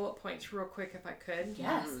some bullet points real quick if I could.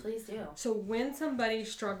 Yes, please do. So when somebody's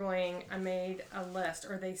struggling, I made a list,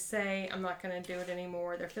 or they say, I'm not going to do it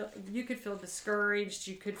anymore. You could feel discouraged.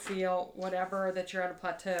 You could feel whatever, that you're at a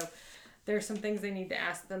plateau. There's some things they need to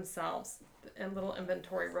ask themselves, a little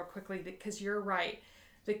inventory real quickly, because you're right.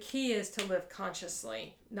 The key is to live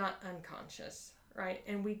consciously, not unconscious, right?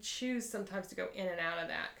 And we choose sometimes to go in and out of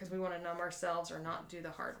that because we want to numb ourselves or not do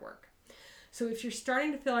the hard work. So if you're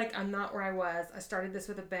starting to feel like I'm not where I was, I started this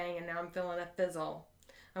with a bang and now I'm feeling a fizzle,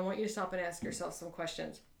 I want you to stop and ask yourself some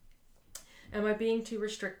questions. Am I being too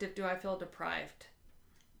restrictive? Do I feel deprived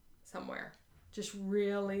somewhere? Just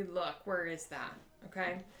really look, where is that,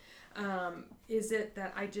 okay? Is it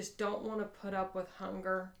that I just don't want to put up with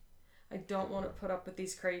hunger? I don't want to put up with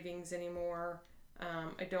these cravings anymore.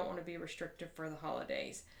 I don't want to be restrictive for the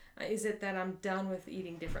holidays. Is it that I'm done with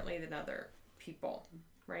eating differently than other people,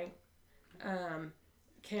 right?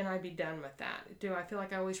 Can I be done with that? Do I feel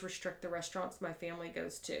like I always restrict the restaurants my family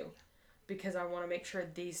goes to because I want to make sure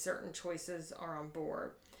these certain choices are on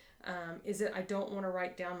board? Is it I don't want to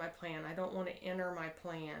write down my plan. I don't want to enter my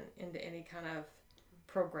plan into any kind of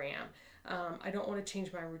program. I don't want to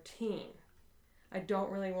change my routine. I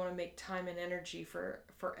don't really want to make time and energy for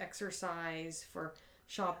exercise, for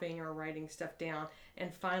shopping or writing stuff down.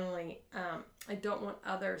 And finally, I don't want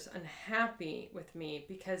others unhappy with me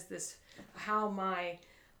because how my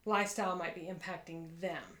lifestyle might be impacting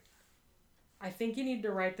them. I think you need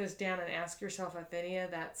to write those down and ask yourself if any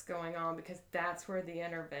of that's going on, because that's where the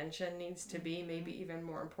intervention needs to be, maybe even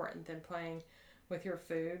more important than playing with your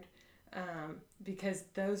food, because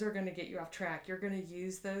those are going to get you off track. You're going to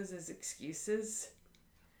use those as excuses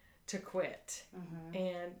to quit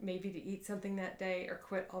and maybe to eat something that day or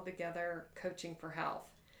quit altogether coaching for health.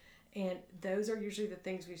 And those are usually the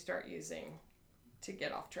things we start using to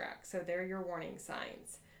get off track. So they're your warning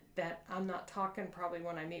signs that I'm not talking probably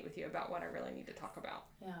when I meet with you about what I really need to talk about.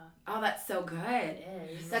 Yeah. Oh, that's so good.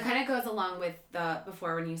 It is. That kind of goes along with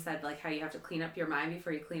before when you said like how you have to clean up your mind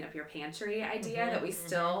before you clean up your pantry idea, that we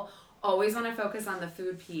still always want to focus on the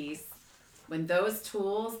food piece. When those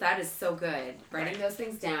tools, that is so good. Writing those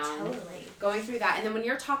things down. Totally. Going through that. And then when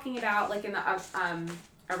you're talking about, like in the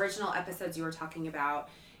original episodes you were talking about,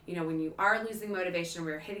 you know, when you are losing motivation,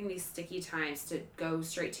 we're hitting these sticky times to go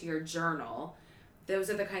straight to your journal. Those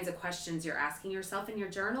are the kinds of questions you're asking yourself in your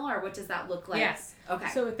journal, or what does that look like? Yes. Okay.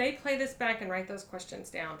 So if they play this back and write those questions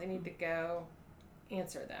down, they need to go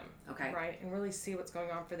answer them. Okay. Right? And really see what's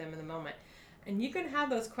going on for them in the moment. And you can have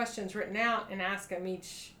those questions written out and ask them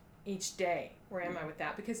each day. Where am I with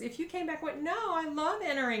that? Because if you came back and went, no, I love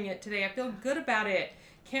entering it today. I feel good about it.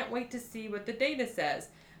 Can't wait to see what the data says.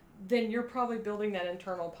 Then you're probably building that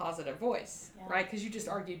internal positive voice, right? Because you just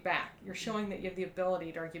argued back. You're showing that you have the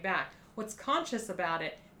ability to argue back. What's conscious about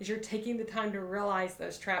it is you're taking the time to realize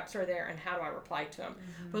those traps are there and how do I reply to them.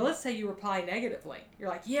 But let's say you reply negatively. You're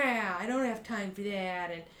like, yeah, I don't have time for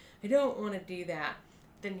that and I don't want to do that.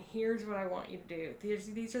 Then here's what I want you to do.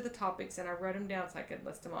 These are the topics, and I wrote them down so I could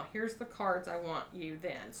list them all. Here's the cards I want you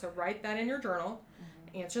then. So write that in your journal.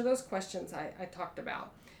 Answer those questions I talked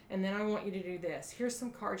about. And then I want you to do this. Here's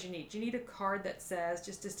some cards you need. You need a card that says,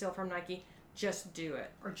 just to steal from Nike, just do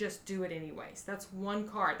it, or just do it anyways. That's one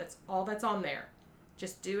card. That's all that's on there.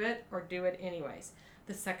 Just do it or do it anyways.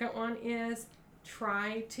 The second one is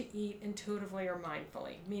try to eat intuitively or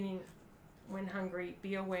mindfully, meaning when hungry,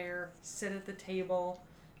 be aware, sit at the table,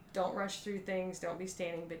 don't rush through things, don't be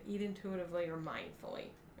standing, but eat intuitively or mindfully,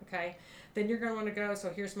 okay? Then you're going to want to go, so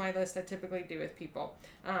here's my list I typically do with people.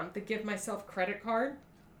 The Give Myself Credit card.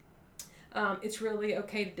 It's really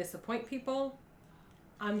okay to disappoint people.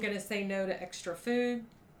 I'm going to say no to extra food.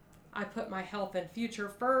 I put my health and future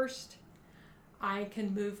first. I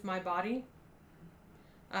can move my body.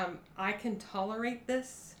 I can tolerate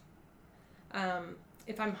this.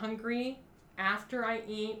 If I'm hungry, after I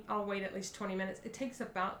eat, I'll wait at least 20 minutes. It takes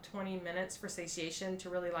about 20 minutes for satiation to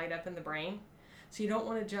really light up in the brain. So you don't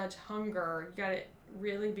want to judge hunger. You got to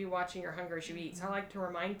really be watching your hunger as you eat. So I like to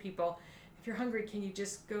remind people, if you're hungry, can you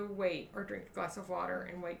just go wait or drink a glass of water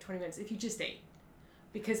and wait 20 minutes if you just ate?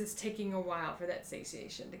 Because it's taking a while for that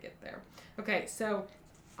satiation to get there. Okay, so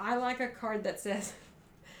I like a card that says,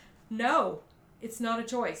 no, it's not a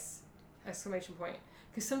choice, exclamation point.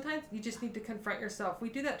 Because sometimes you just need to confront yourself. We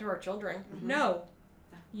do that to our children. No,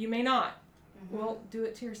 you may not. Well, do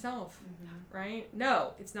it to yourself, right?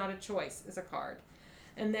 No, it's not a choice is a card.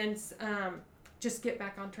 And then just get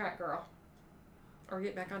back on track, girl. Or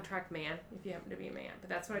get back on track, man, if you happen to be a man. But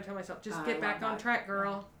that's what I tell myself. Just get back on track,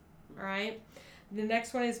 girl. All right? The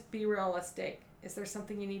next one is be realistic. Is there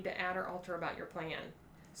something you need to add or alter about your plan?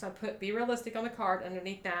 So I put be realistic on the card.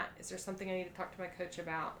 Underneath that, is there something I need to talk to my coach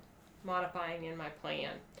about modifying in my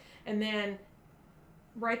plan? And then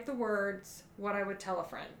write the words, what I would tell a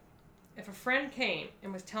friend. If a friend came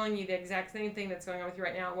and was telling you the exact same thing that's going on with you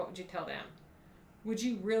right now, what would you tell them? Would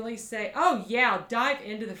you really say, oh yeah, dive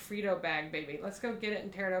into the Frito bag, baby. Let's go get it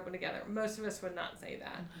and tear it open together? Most of us would not say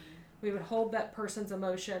that. We would hold that person's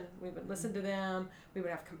emotion. We would listen to them. We would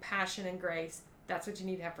have compassion and grace. That's what you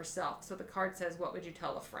need to have for self. So the card says, what would you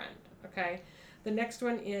tell a friend? Okay. The next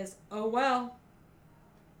one is, oh well.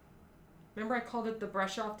 Remember I called it the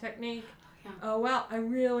brush off technique? Yeah. Oh well, I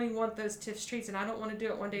really want those Tiff's treats and I don't want to do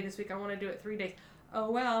it one day this week. I want to do it 3 days. Oh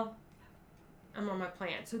well, I'm on my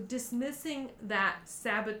plan. So dismissing that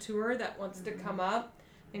saboteur that wants to come up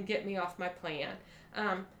and get me off my plan.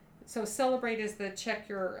 So celebrate is the check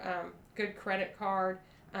your good credit card.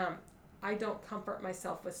 I don't comfort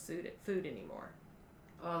myself with food anymore.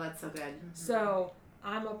 Oh, that's so good. Mm-hmm. So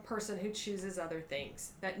I'm a person who chooses other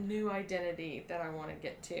things, that new identity that I want to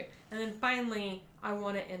get to. And then finally, I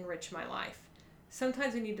want to enrich my life.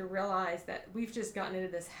 Sometimes we need to realize that we've just gotten into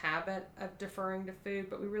this habit of deferring to food,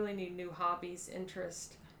 but we really need new hobbies,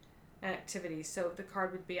 interests, and activities. So the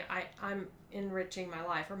card would be, I'm enriching my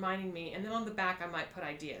life, reminding me. And then on the back, I might put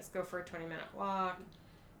ideas. Go for a 20-minute walk,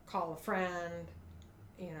 call a friend,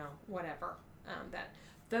 whatever.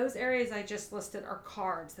 Those areas I just listed are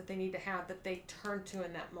cards that they need to have that they turn to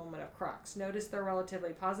in that moment of crux. Notice they're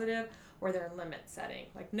relatively positive or they're limit setting.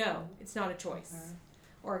 Like, no, it's not a choice. Mm-hmm.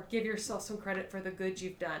 Or give yourself some credit for the good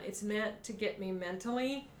you've done. It's meant to get me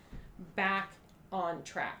mentally back on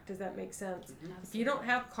track. Does that make sense? Mm-hmm. If you don't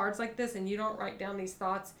have cards like this and you don't write down these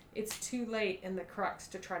thoughts, it's too late in the crux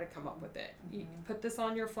to try to come up with it. Mm-hmm. You put this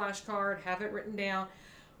on your flashcard, have it written down.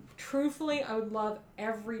 Truthfully, I would love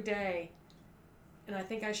every day, and I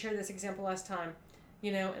think I shared this example last time,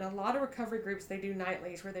 in a lot of recovery groups, they do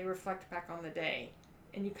nightlies where they reflect back on the day.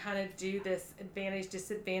 And you kind of do this advantage,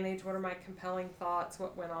 disadvantage, what are my compelling thoughts,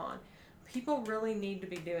 what went on. People really need to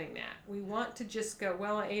be doing that. We want to just go,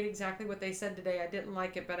 well, I ate exactly what they said today. I didn't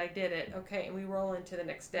like it, but I did it. Okay, and we roll into the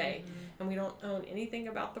next day. Mm-hmm. And we don't own anything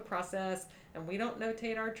about the process, and we don't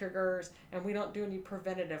notate our triggers, and we don't do any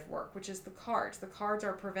preventative work, which is the cards. The cards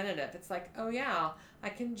are preventative. It's like, oh yeah, I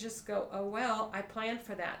can just go, oh well, I planned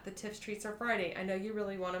for that. The Tips treats are Friday. I know you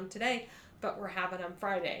really want them today, but we're having them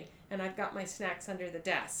Friday. And I've got my snacks under the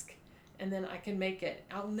desk. And then I can make it.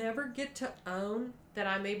 I'll never get to own that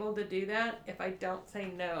I'm able to do that if I don't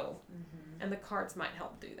say no. Mm-hmm. And the cards might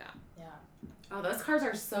help do that. Yeah. Oh, those cards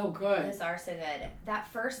are so good. Those are so good. That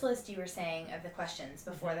first list you were saying of the questions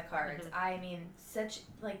before the cards, mm-hmm. I mean,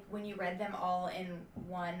 when you read them all in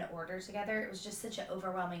one order together, it was just such an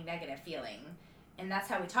overwhelming negative feeling. And that's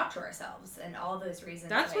how we talk to ourselves and all those reasons.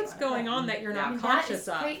 That's what's going on that you're not conscious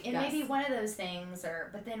of. Great. And maybe one of those things,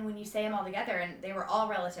 but then when you say them all together, and they were all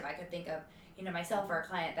relative, I could think of, myself or a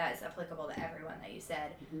client that is applicable to everyone that you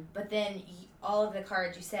said. Mm-hmm. But then all of the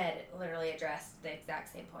cards you said literally addressed the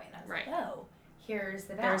exact same point. And I was like, oh, here's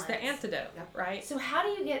the balance. There's the antidote, right? So how do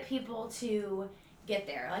you get people to get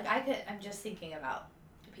there? Like I'm just thinking about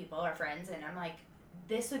people or friends, and I'm like,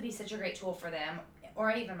 this would be such a great tool for them,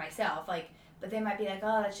 or even myself, but they might be like,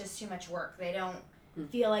 oh, that's just too much work. They don't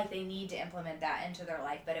feel like they need to implement that into their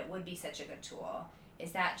life, but it would be such a good tool.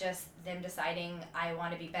 Is that just them deciding, I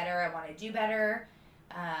want to be better, I want to do better?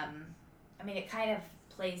 It kind of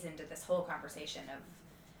plays into this whole conversation of...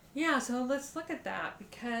 Yeah, so let's look at that,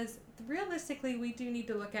 because realistically, we do need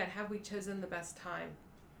to look at, have we chosen the best time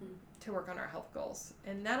to work on our health goals?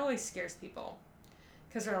 And that always scares people,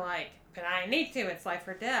 because they're like, but I need to, it's life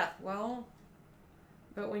or death. Well,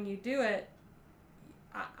 but when you do it,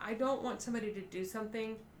 I don't want somebody to do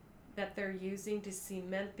something that they're using to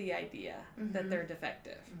cement the idea mm-hmm. that they're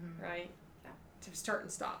defective, mm-hmm. right? Yeah. To start and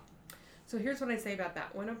stop. So here's what I say about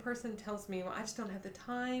that. When a person tells me, well, I just don't have the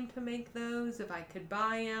time to make those, if I could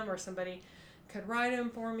buy them or somebody could write them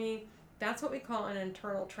for me, that's what we call an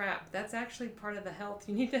internal trap. That's actually part of the health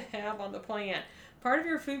you need to have on the plan. Part of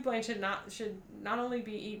your food plan should not only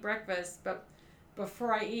be eat breakfast, but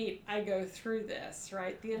before I eat, I go through this,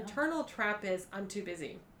 right? The internal trap is, I'm too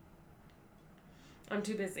busy. I'm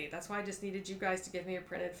too busy. That's why I just needed you guys to give me a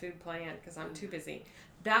printed food plan, because I'm too busy.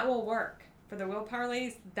 That will work. For the willpower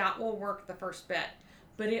ladies, that will work the first bit.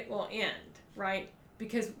 But it will end, right?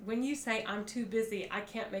 Because when you say, I'm too busy, I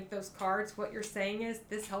can't make those cards, what you're saying is,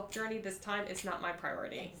 this health journey this time is not my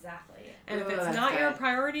priority. Exactly. And if it's not your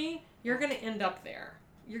priority, you're going to end up there.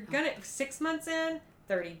 You're going to, 6 months in,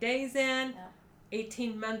 30 days in,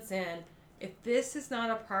 18 months in, if this is not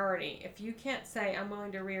a priority, if you can't say, I'm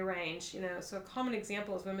willing to rearrange, so a common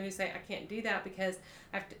example is women who say, I can't do that because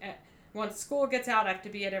I have to, once school gets out, I have to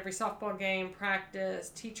be at every softball game, practice,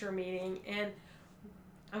 teacher meeting, and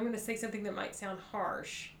I'm going to say something that might sound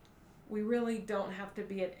harsh. We really don't have to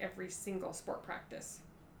be at every single sport practice.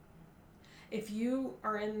 If you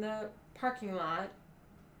are in the parking lot,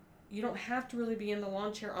 you don't have to really be in the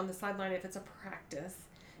lawn chair on the sideline if it's a practice.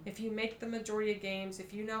 If you make the majority of games,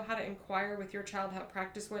 if you know how to inquire with your child how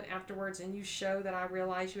practice went afterwards, and you show that I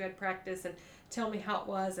realized you had practice and tell me how it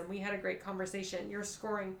was and we had a great conversation, you're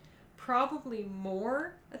scoring probably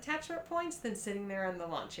more attachment points than sitting there in the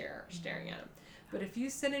lawn chair staring at them. But if you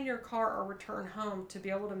sit in your car or return home to be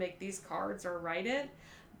able to make these cards or write it,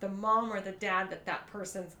 the mom or the dad that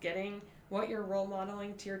person's getting, what you're role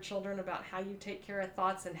modeling to your children about how you take care of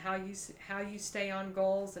thoughts and how you stay on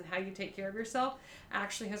goals and how you take care of yourself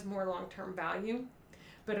actually has more long-term value.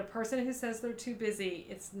 But a person who says they're too busy,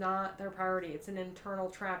 it's not their priority. It's an internal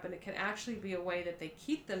trap, and it can actually be a way that they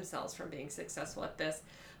keep themselves from being successful at this.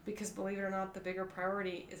 Because believe it or not, the bigger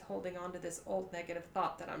priority is holding on to this old negative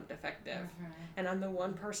thought that I'm defective. And I'm the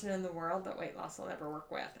one person in the world that weight loss will never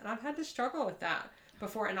work with. And I've had to struggle with that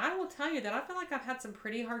before. And I will tell you that I feel like I've had some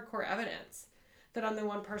pretty hardcore evidence that I'm the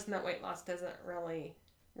one person that weight loss doesn't really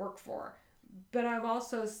work for. But I've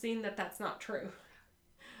also seen that that's not true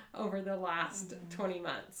over the last 20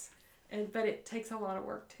 months. But it takes a lot of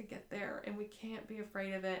work to get there, and we can't be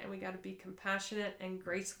afraid of it, and we got to be compassionate and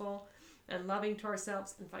graceful and loving to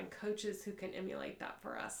ourselves, and find coaches who can emulate that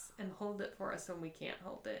for us and hold it for us when we can't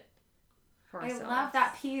hold it for ourselves. I love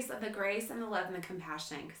that piece of the grace and the love and the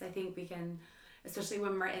compassion, because I think we can, especially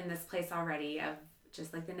when we're in this place already of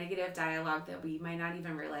just like the negative dialogue that we might not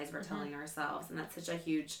even realize we're telling ourselves, and that's such a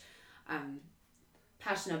huge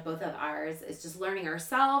passion of both of ours, is just learning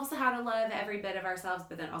ourselves how to love every bit of ourselves,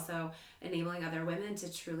 but then also enabling other women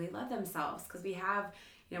to truly love themselves, because we have,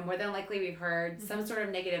 you know, more than likely we've heard some sort of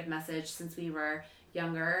negative message since we were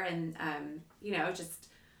younger, and you know,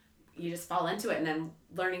 you just fall into it, and then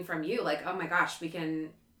learning from you, like, oh my gosh, we can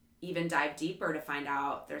even dive deeper to find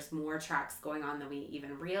out there's more tracks going on than we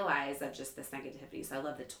even realize of just this negativity. So I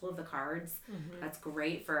love the tool of the cards. That's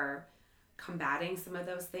great for combating some of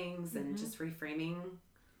those things and just reframing.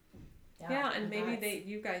 Yeah, and maybe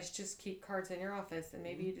you guys just keep cards in your office, and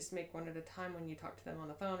maybe you just make one at a time when you talk to them on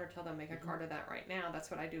the phone, or tell them make a card of that right now.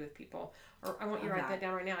 That's what I do with people. Or I want you to write that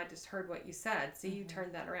down right now. I just heard what you said. See, you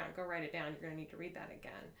turned that around. Go write it down. You're going to need to read that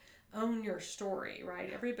again. Own your story,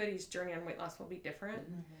 right? Everybody's journey on weight loss will be different,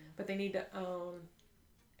 but they need to own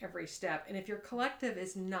every step. And if your collective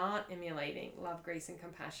is not emulating love, grace, and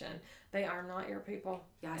compassion, they are not your people.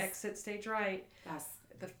 Yes. Exit stage right. Yes.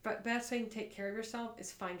 The best way to take care of yourself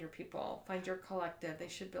is find your people. Find your collective. They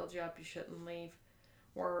should build you up. You shouldn't leave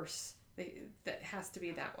worse. That has to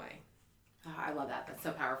be that way. Oh, I love that. That's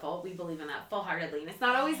so powerful. We believe in that full-heartedly. And it's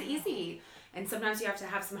not always easy. And sometimes you have to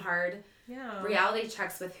have some hard reality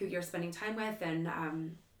checks with who you're spending time with.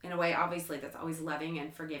 And in a way, obviously, that's always loving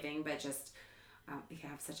and forgiving, but just it can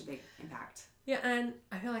have such a big impact. Yeah, and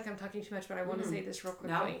I feel like I'm talking too much, but I want to say this real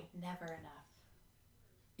quickly. No, never enough.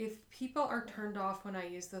 If people are turned off when I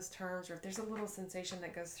use those terms, or if there's a little sensation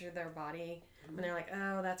that goes through their body when they're like,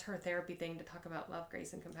 oh, that's her therapy thing to talk about love,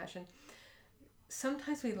 grace, and compassion.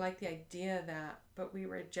 Sometimes we like the idea of that, but we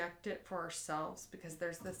reject it for ourselves, because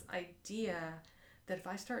there's this idea that if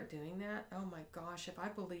I start doing that, oh my gosh, if I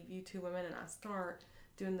believe you two women and I start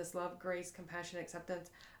doing this love, grace, compassion, acceptance,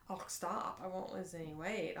 I'll stop. I won't lose any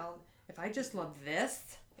weight. If I just love this,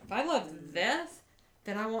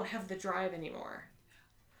 then I won't have the drive anymore.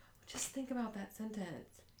 Just think about that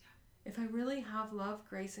sentence. If I really have love,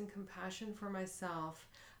 grace, and compassion for myself,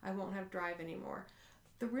 I won't have drive anymore.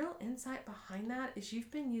 The real insight behind that is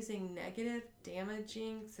you've been using negative,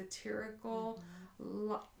 damaging, satirical,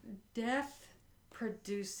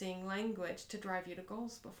 death-producing language to drive you to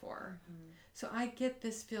goals before. So I get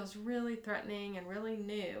this feels really threatening and really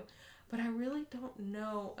new, but I really don't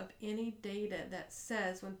know of any data that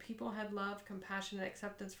says when people had love, compassion, and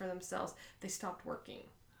acceptance for themselves, they stopped working.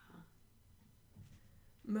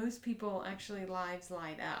 Most people actually lives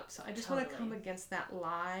light up. So I just want to come against that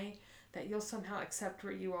lie that you'll somehow accept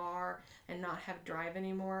where you are and not have drive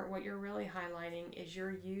anymore. What you're really highlighting is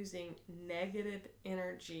you're using negative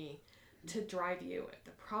energy to drive you.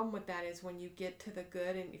 The problem with that is when you get to the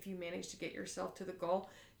good, and if you manage to get yourself to the goal,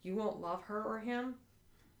 you won't love her or him.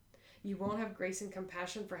 You won't have grace and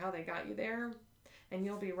compassion for how they got you there, and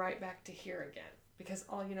you'll be right back to here again, because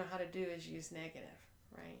all you know how to do is use negative,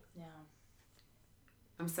 right? Yeah.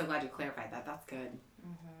 I'm so glad you clarified that. That's good.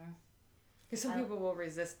 Because some people will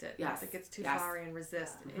resist it. Yes. It gets too fiery and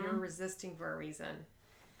resist. And you're resisting for a reason.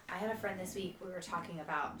 I had a friend this week, we were talking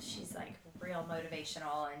about, she's like real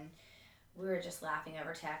motivational, and we were just laughing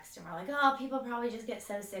over text, and we're like, oh, people probably just get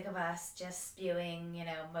so sick of us just spewing, you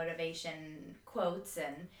know, motivation quotes,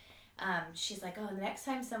 and she's like, oh, the next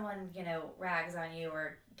time someone, you know, rags on you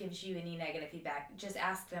or gives you any negative feedback, just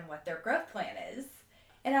ask them what their growth plan is.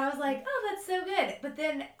 And I was like, oh, that's so good. But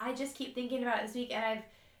then I just keep thinking about it this week, and I've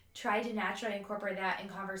tried to naturally incorporate that in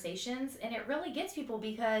conversations, and it really gets people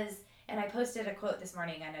because, and I posted a quote this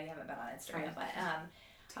morning, I know you haven't been on Instagram, but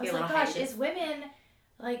I was like, gosh, as women,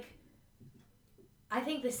 like, I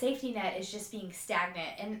think the safety net is just being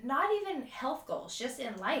stagnant, and not even health goals, just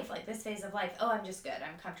in life, like this phase of life, oh, I'm just good,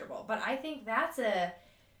 I'm comfortable. But I think that's a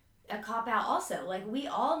cop-out also. Like, we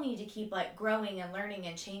all need to keep, like, growing and learning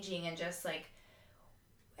and changing, and just, like,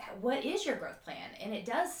 what is your growth plan? And it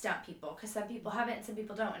does stump people, because some people have it and some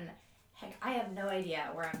people don't. And heck, I have no idea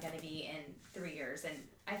where I'm going to be in 3 years. And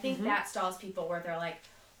I think that stalls people where they're like,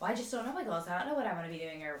 well, I just don't know my goals. I don't know what I want to be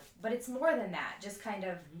doing. But it's more than that. Just kind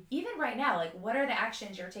of, even right now, like, what are the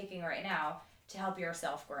actions you're taking right now to help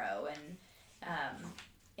yourself grow?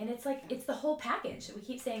 And it's like, it's the whole package. We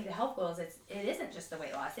keep saying the health goals. It isn't just the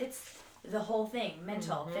weight loss. It's the whole thing,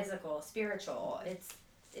 mental, physical, spiritual.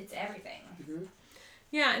 It's everything.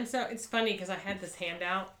 Yeah, and so it's funny because I had this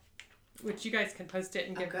handout, which you guys can post it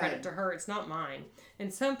and give credit to her. It's not mine.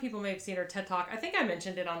 And some people may have seen her TED Talk. I think I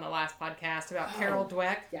mentioned it on the last podcast about Carol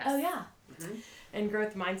Dweck. Yes. Oh, yeah. And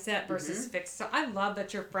growth mindset versus fixed. So I love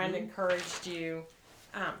that your friend encouraged you.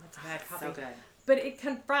 That's a bad copy. So good. But it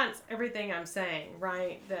confronts everything I'm saying,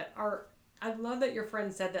 right? I love that your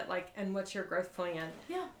friend said that, like, and what's your growth plan?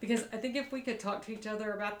 Yeah. Because I think if we could talk to each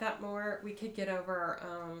other about that more, we could get over our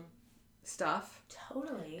own stuff.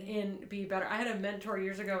 Totally. And be better. I had a mentor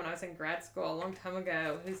years ago when I was in grad school, a long time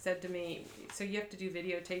ago, who said to me, so you have to do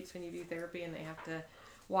videotapes when you do therapy, and they have to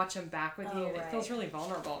watch them back with you. And it feels really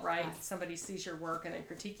vulnerable, right? Yes. Somebody sees your work and then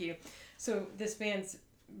critique you. So this man's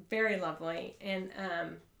very lovely. And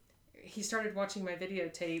he started watching my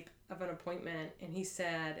videotape of an appointment, and he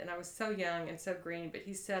said, and I was so young and so green, but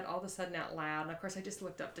he said all of a sudden out loud, and of course I just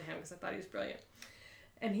looked up to him because I thought he was brilliant.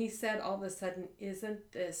 And he said all of a sudden,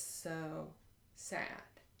 isn't this so sad?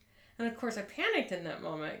 And of course I panicked in that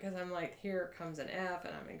moment because I'm like, here comes an F,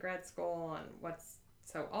 and I'm in grad school, and what's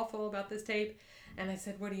so awful about this tape? And I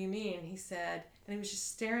said, what do you mean? He said, and he was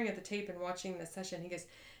just staring at the tape and watching the session. He goes,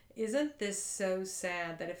 isn't this so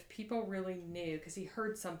sad that if people really knew, because he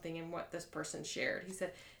heard something in what this person shared, he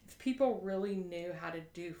said, if people really knew how to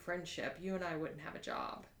do friendship, you and I wouldn't have a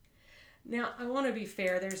job. Now, I want to be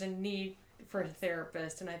fair. There's a need for a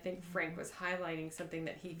therapist, and I think Frank was highlighting something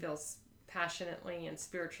that he feels passionately and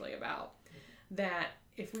spiritually about, that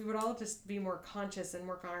if we would all just be more conscious and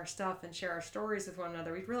work on our stuff and share our stories with one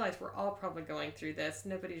another, we'd realize we're all probably going through this.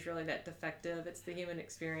 Nobody's really that defective. It's the human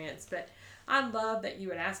experience. But I love that you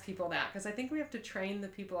would ask people that, because I think we have to train the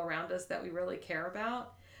people around us that we really care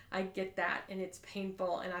about. I get that, and it's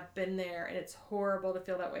painful, and I've been there, and it's horrible to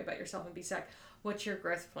feel that way about yourself and be sick. What's your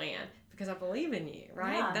growth plan? Because I believe in you,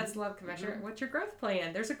 right? Yeah. That's love, compassion. What's your growth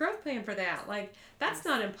plan? There's a growth plan for that. Like, that's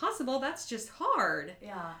not impossible. That's just hard.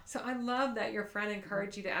 Yeah. So I love that your friend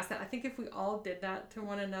encouraged you to ask that. I think if we all did that to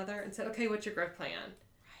one another and said, okay, what's your growth plan?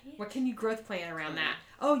 Right. What can you growth plan around that?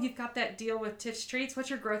 Oh, you've got that deal with Tish Streets. What's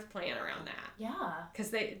your growth plan around that? Yeah.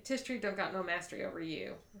 Because Tish Street don't got no mastery over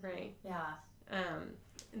you, right? Yeah.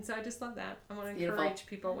 And so I just love that. I want to encourage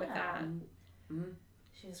people with that.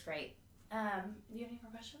 She was great. Do you have any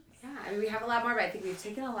more questions? Yeah, I mean, we have a lot more, but I think we've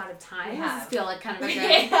taken a lot of time. I feel like kind of a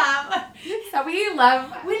good. So we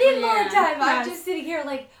love. We need more time. Yes. I'm just sitting here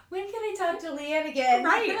like, when can I talk to Leanne again?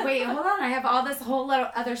 Right. Wait, hold on. I have all this whole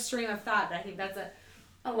other stream of thought, but I think that's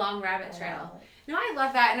a long rabbit trail. No, I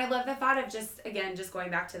love that, and I love the thought of just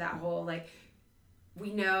going back to that whole, like,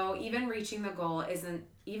 we know even reaching the goal isn't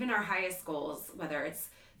even our highest goals, whether it's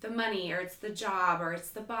the money or it's the job or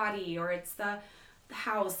it's the body or it's the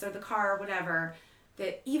house or the car or whatever,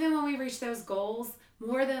 that even when we reach those goals,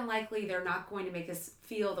 more than likely they're not going to make us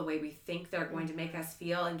feel the way we think they're going to make us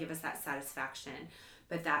feel and give us that satisfaction.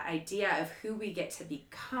 But that idea of who we get to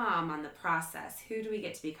become on the process, who do we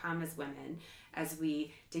get to become as women as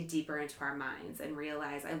we dig deeper into our minds and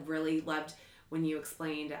realize, I really loved when you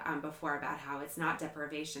explained before about how it's not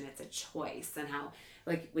deprivation, it's a choice, and how,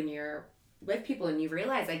 like, when you're with people and you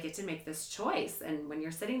realize I get to make this choice, and when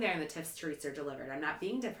you're sitting there and the Tips treats are delivered, I'm not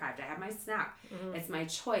being deprived, I have my snack, it's my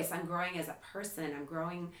choice, I'm growing as a person, I'm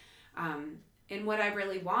growing in what I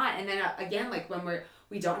really want. And then again, like, when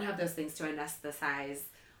we don't have those things to anesthetize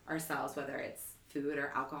ourselves, whether it's food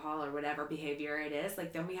or alcohol or whatever behavior it is,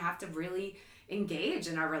 like, then we have to really engage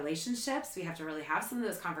in our relationships. We have to really have some of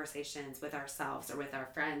those conversations with ourselves or with our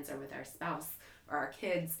friends or with our spouse or our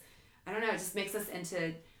kids. I don't know, it just makes us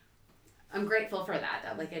into, I'm grateful for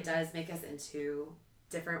that like, it does make us into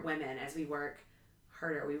different women as we work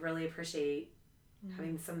harder. We really appreciate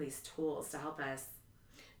having some of these tools to help us.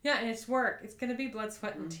 Yeah, and it's work. It's going to be blood,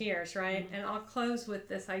 sweat, and tears, right? And I'll close with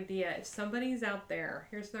this idea. If somebody's out there,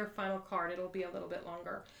 here's their final card, it'll be a little bit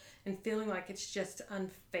longer, and feeling like it's just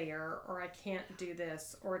unfair, or I can't do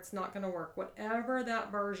this, or it's not going to work, whatever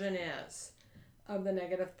that version is of the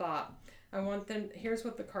negative thought, I want them, here's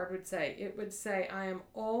what the card would say. It would say, I am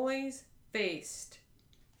always faced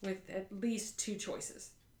with at least two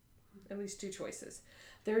choices. At least two choices.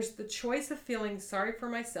 There's the choice of feeling sorry for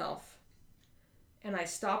myself, and I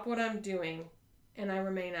stop what I'm doing, and I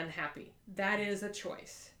remain unhappy. That is a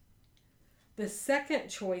choice. The second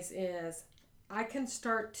choice is, I can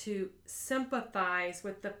start to sympathize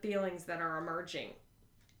with the feelings that are emerging.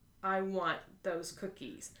 I want those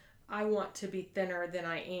cookies. I want to be thinner than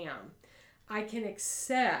I am. I can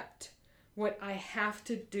accept what I have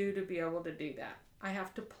to do to be able to do that. I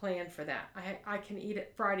have to plan for that. I can eat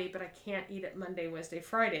it Friday, but I can't eat it Monday, Wednesday,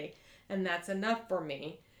 Friday, and that's enough for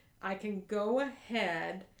me. I can go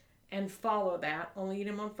ahead and follow that. Only eat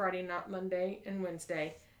them on Friday, not Monday and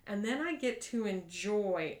Wednesday. And then I get to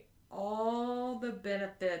enjoy all the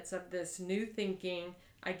benefits of this new thinking.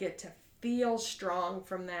 I get to feel strong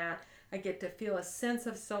from that. I get to feel a sense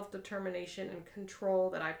of self-determination and control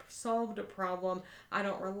that I solved a problem. I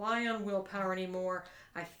don't rely on willpower anymore.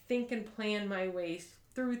 I think and plan my way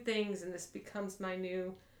through things, and this becomes my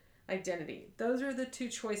new identity. Those are the two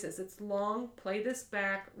choices. It's long. Play this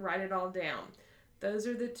back. Write it all down. Those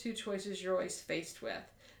are the two choices you're always faced with.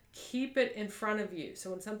 Keep it in front of you.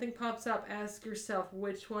 So when something pops up, ask yourself,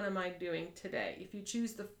 which one am I doing today? If you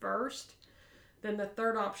choose the first, then the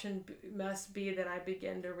third option must be that I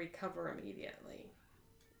begin to recover immediately.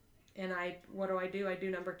 And what do? I do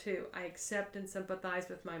number 2. I accept and sympathize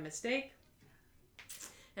with my mistake,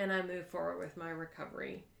 and I move forward with my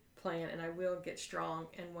recovery plan, and I will get strong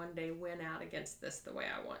and one day win out against this the way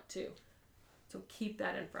I want to. So keep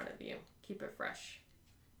that in front of you. Keep it fresh.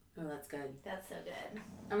 Oh, that's good. That's so good.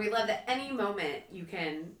 And we love that any moment you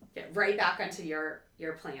can get right back onto your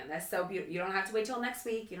plan. That's so beautiful. You don't have to wait till next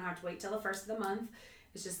week. You don't have to wait till the first of the month.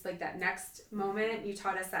 It's just like that next moment. You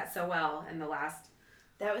taught us that so well in the last.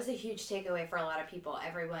 That was a huge takeaway for a lot of people.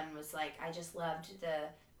 Everyone was like, I just loved the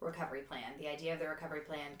recovery plan, the idea of the recovery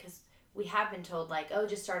plan, because we have been told like, oh,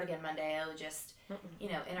 just start again Monday. Oh, just,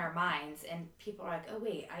 in our minds. And people are like, oh,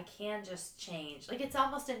 wait, I can just change. Like, it's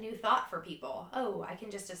almost a new thought for people. Oh, I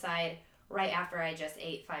can just decide right after I just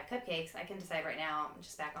ate 5 cupcakes. I can decide right now I'm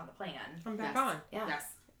just back on the plan. I'm back on. Yeah. Yes.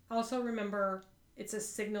 Also remember, it's a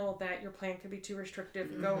signal that your plan could be too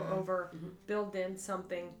restrictive. Go over, build in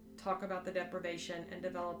something, talk about the deprivation, and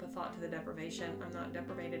develop a thought to the deprivation. I'm not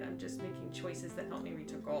deprivated. I'm just making choices that help me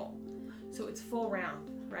reach a goal. So it's full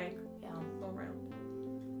round, right? Yeah. Full round.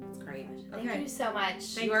 That's great. Thank you so much.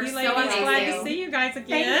 Thank You are you, so ladies. amazing. Glad to see you guys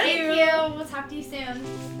again. Thank you. We'll talk to you soon.